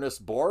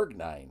 Ernest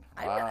Borgnine.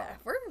 Wow.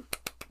 We're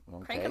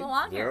cranking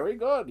along here. Very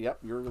good. Yep,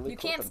 you're really You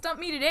can't cooking. stump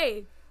me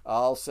today.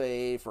 I'll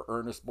say for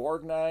Ernest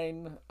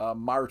Borgnine,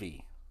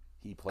 Marty.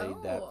 He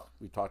played that.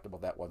 We talked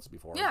about that once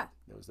before. Yeah.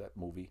 There was that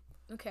movie.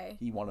 Okay.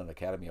 He won an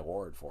Academy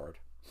Award for it.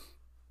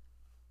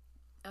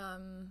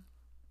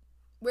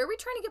 Where are we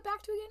trying to get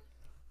back to again?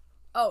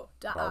 Oh,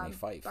 Barney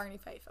Fife. Barney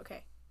Fife.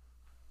 Okay.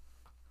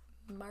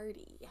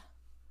 Marty.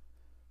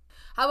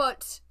 How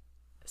about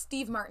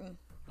Steve Martin?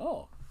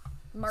 Oh.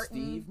 Martin.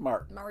 Steve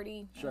Martin.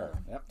 Marty. Sure.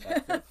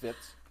 Yep, that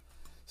fits.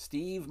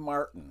 Steve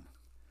Martin.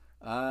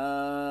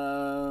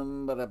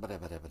 I'm going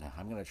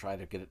to try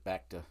to get it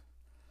back to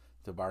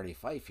Barney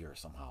Fife here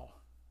somehow.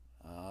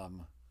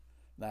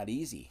 Not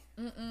easy.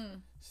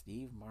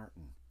 Steve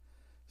Martin.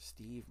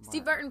 Steve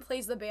Martin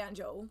plays the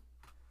banjo.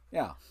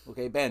 Yeah.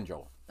 Okay,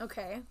 banjo.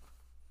 Okay.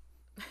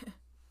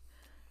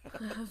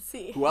 Let's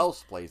see. Who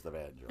else plays the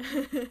banjo?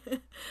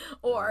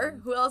 Or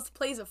who else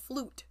plays a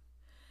flute?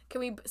 Can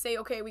we say,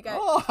 okay, we got...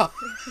 Oh.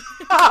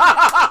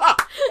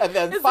 And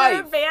then Is Fife.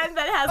 there a band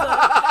that has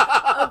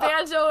a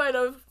banjo and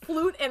a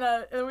flute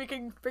and we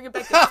can bring it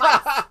back to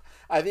Fife?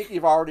 I think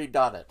you've already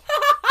done it.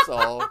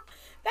 So...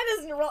 That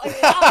isn't really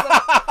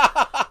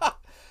awesome.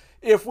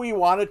 If we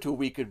wanted to,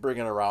 we could bring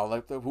it around.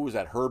 Like who was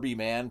that? Herbie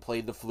Mann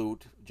played the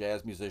flute,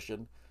 jazz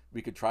musician.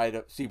 We could try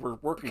to see. We're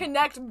working.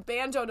 Connect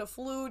banjo to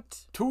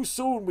flute. Too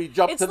soon. We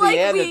jumped It's to the like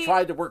end we- and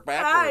tried to work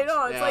backwards. I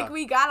know. It's like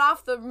we got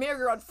off the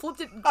merry-go-round,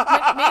 flipped it, made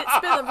it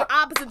spin the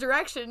opposite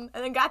direction,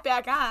 and then got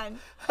back on.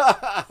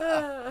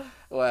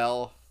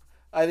 Well,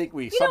 I think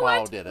we You know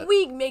somehow what? did it.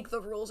 We make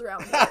the rules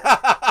around here.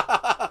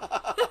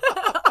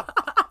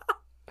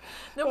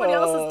 Nobody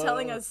else is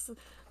telling us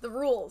the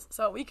rules,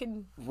 so we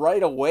can...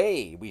 Right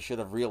away, we should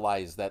have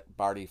realized that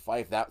Barney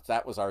Fife,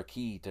 that was our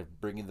key to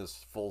bringing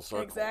this full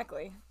circle.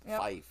 Exactly. Yep.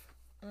 Fife.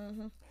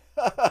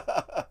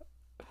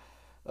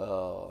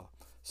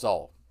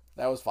 So,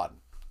 that was fun.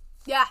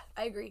 Yeah,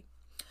 I agree.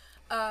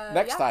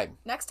 Next time.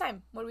 Next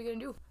time. What are we going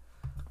to do?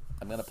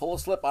 I'm going to pull a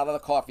slip out of the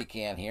coffee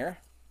can here.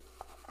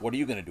 What are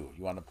you going to do?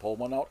 You want to pull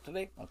one out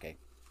today? Okay.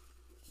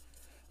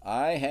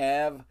 I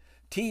have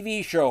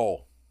TV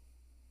show.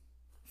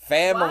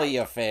 Family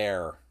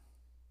Affair.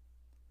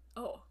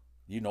 Oh.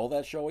 You know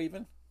that show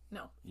even?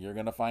 No. You're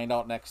going to find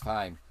out next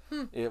time.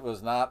 It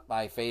was not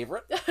my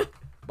favorite,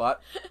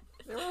 but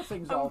there are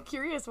things I'm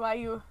curious why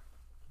you...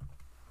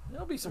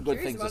 There'll be some good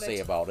things to say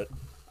about it,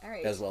 All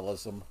right. as well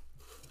as some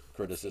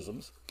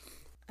criticisms.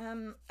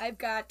 I've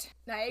got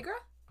Niagara.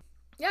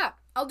 Yeah,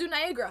 I'll do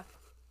Niagara.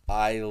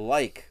 I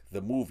like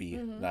the movie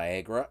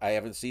Niagara. I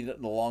haven't seen it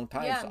in a long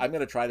time, Yeah. so I'm going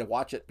to try to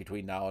watch it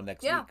between now and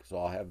next Yeah. week. So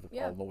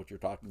I'll know what you're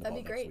talking That'd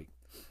about be next great. week.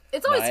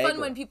 It's always Niagara. fun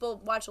when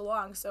people watch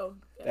along, so...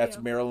 That's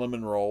Marilyn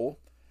Monroe.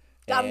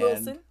 Don and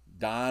Wilson.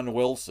 Don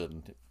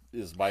Wilson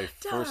is my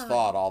first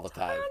thought all the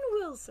time. Don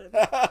Wilson.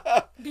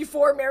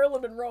 Before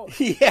Marilyn Monroe.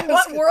 Yes.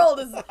 What world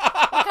is... What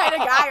kind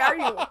of guy are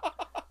you?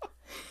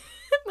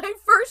 My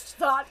first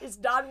thought is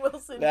Don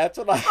Wilson. That's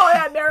what I... Oh,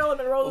 yeah, Marilyn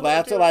Monroe. Well,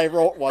 that's what I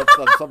wrote once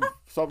on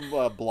some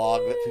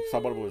blog that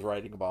someone was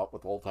writing about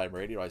with old time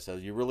radio. I said,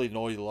 "You really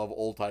know you love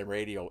old time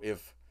radio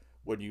if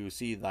when you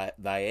see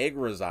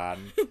Niagara's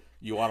on,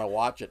 you want to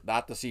watch it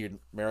not to see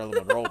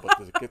Marilyn Monroe,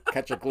 but to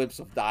catch a glimpse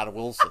of Don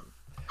Wilson,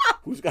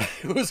 who's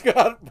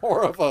got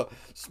more of a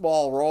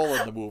small role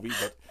in the movie,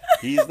 but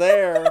he's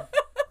there."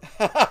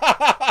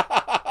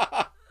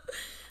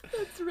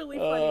 That's really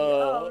funny.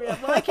 Oh, yeah.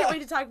 Well, I can't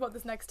wait to talk about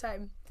this next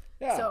time.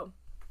 Yeah. So,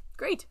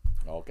 great.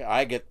 Okay,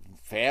 I get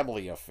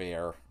Family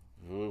Affair.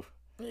 Ooh.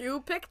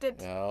 You picked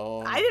it.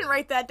 No. I didn't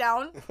write that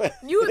down.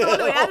 You were the one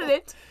who added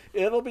it.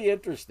 It'll be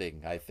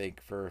interesting, I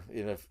think, for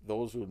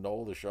those who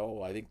know the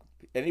show. I think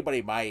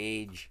anybody my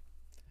age,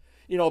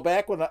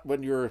 back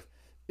when you're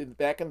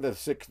back in the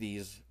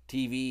 60s,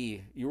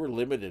 TV, you were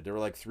limited. There were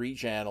like 3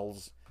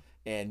 channels,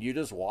 and you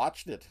just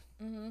watched it.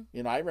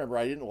 Mm-hmm. I remember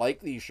I didn't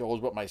like these shows,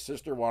 but my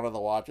sister wanted to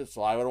watch it,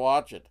 so I would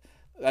watch it.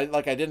 I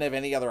didn't have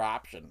any other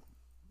option.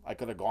 I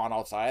could have gone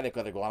outside. I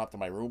could have gone up to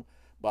my room,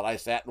 but I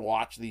sat and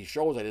watched these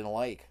shows I didn't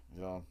like.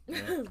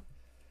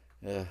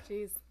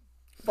 Jeez.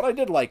 But I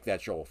did like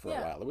that show for a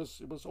while. It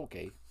was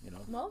okay,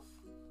 Well,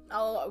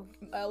 I'll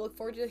look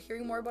forward to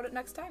hearing more about it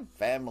next time.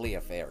 Family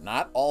Affair.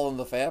 Not All in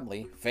the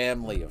Family.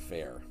 Family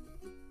Affair.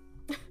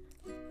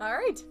 All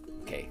right.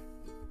 Okay.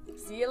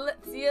 See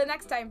you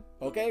next time.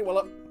 Okay,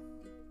 well,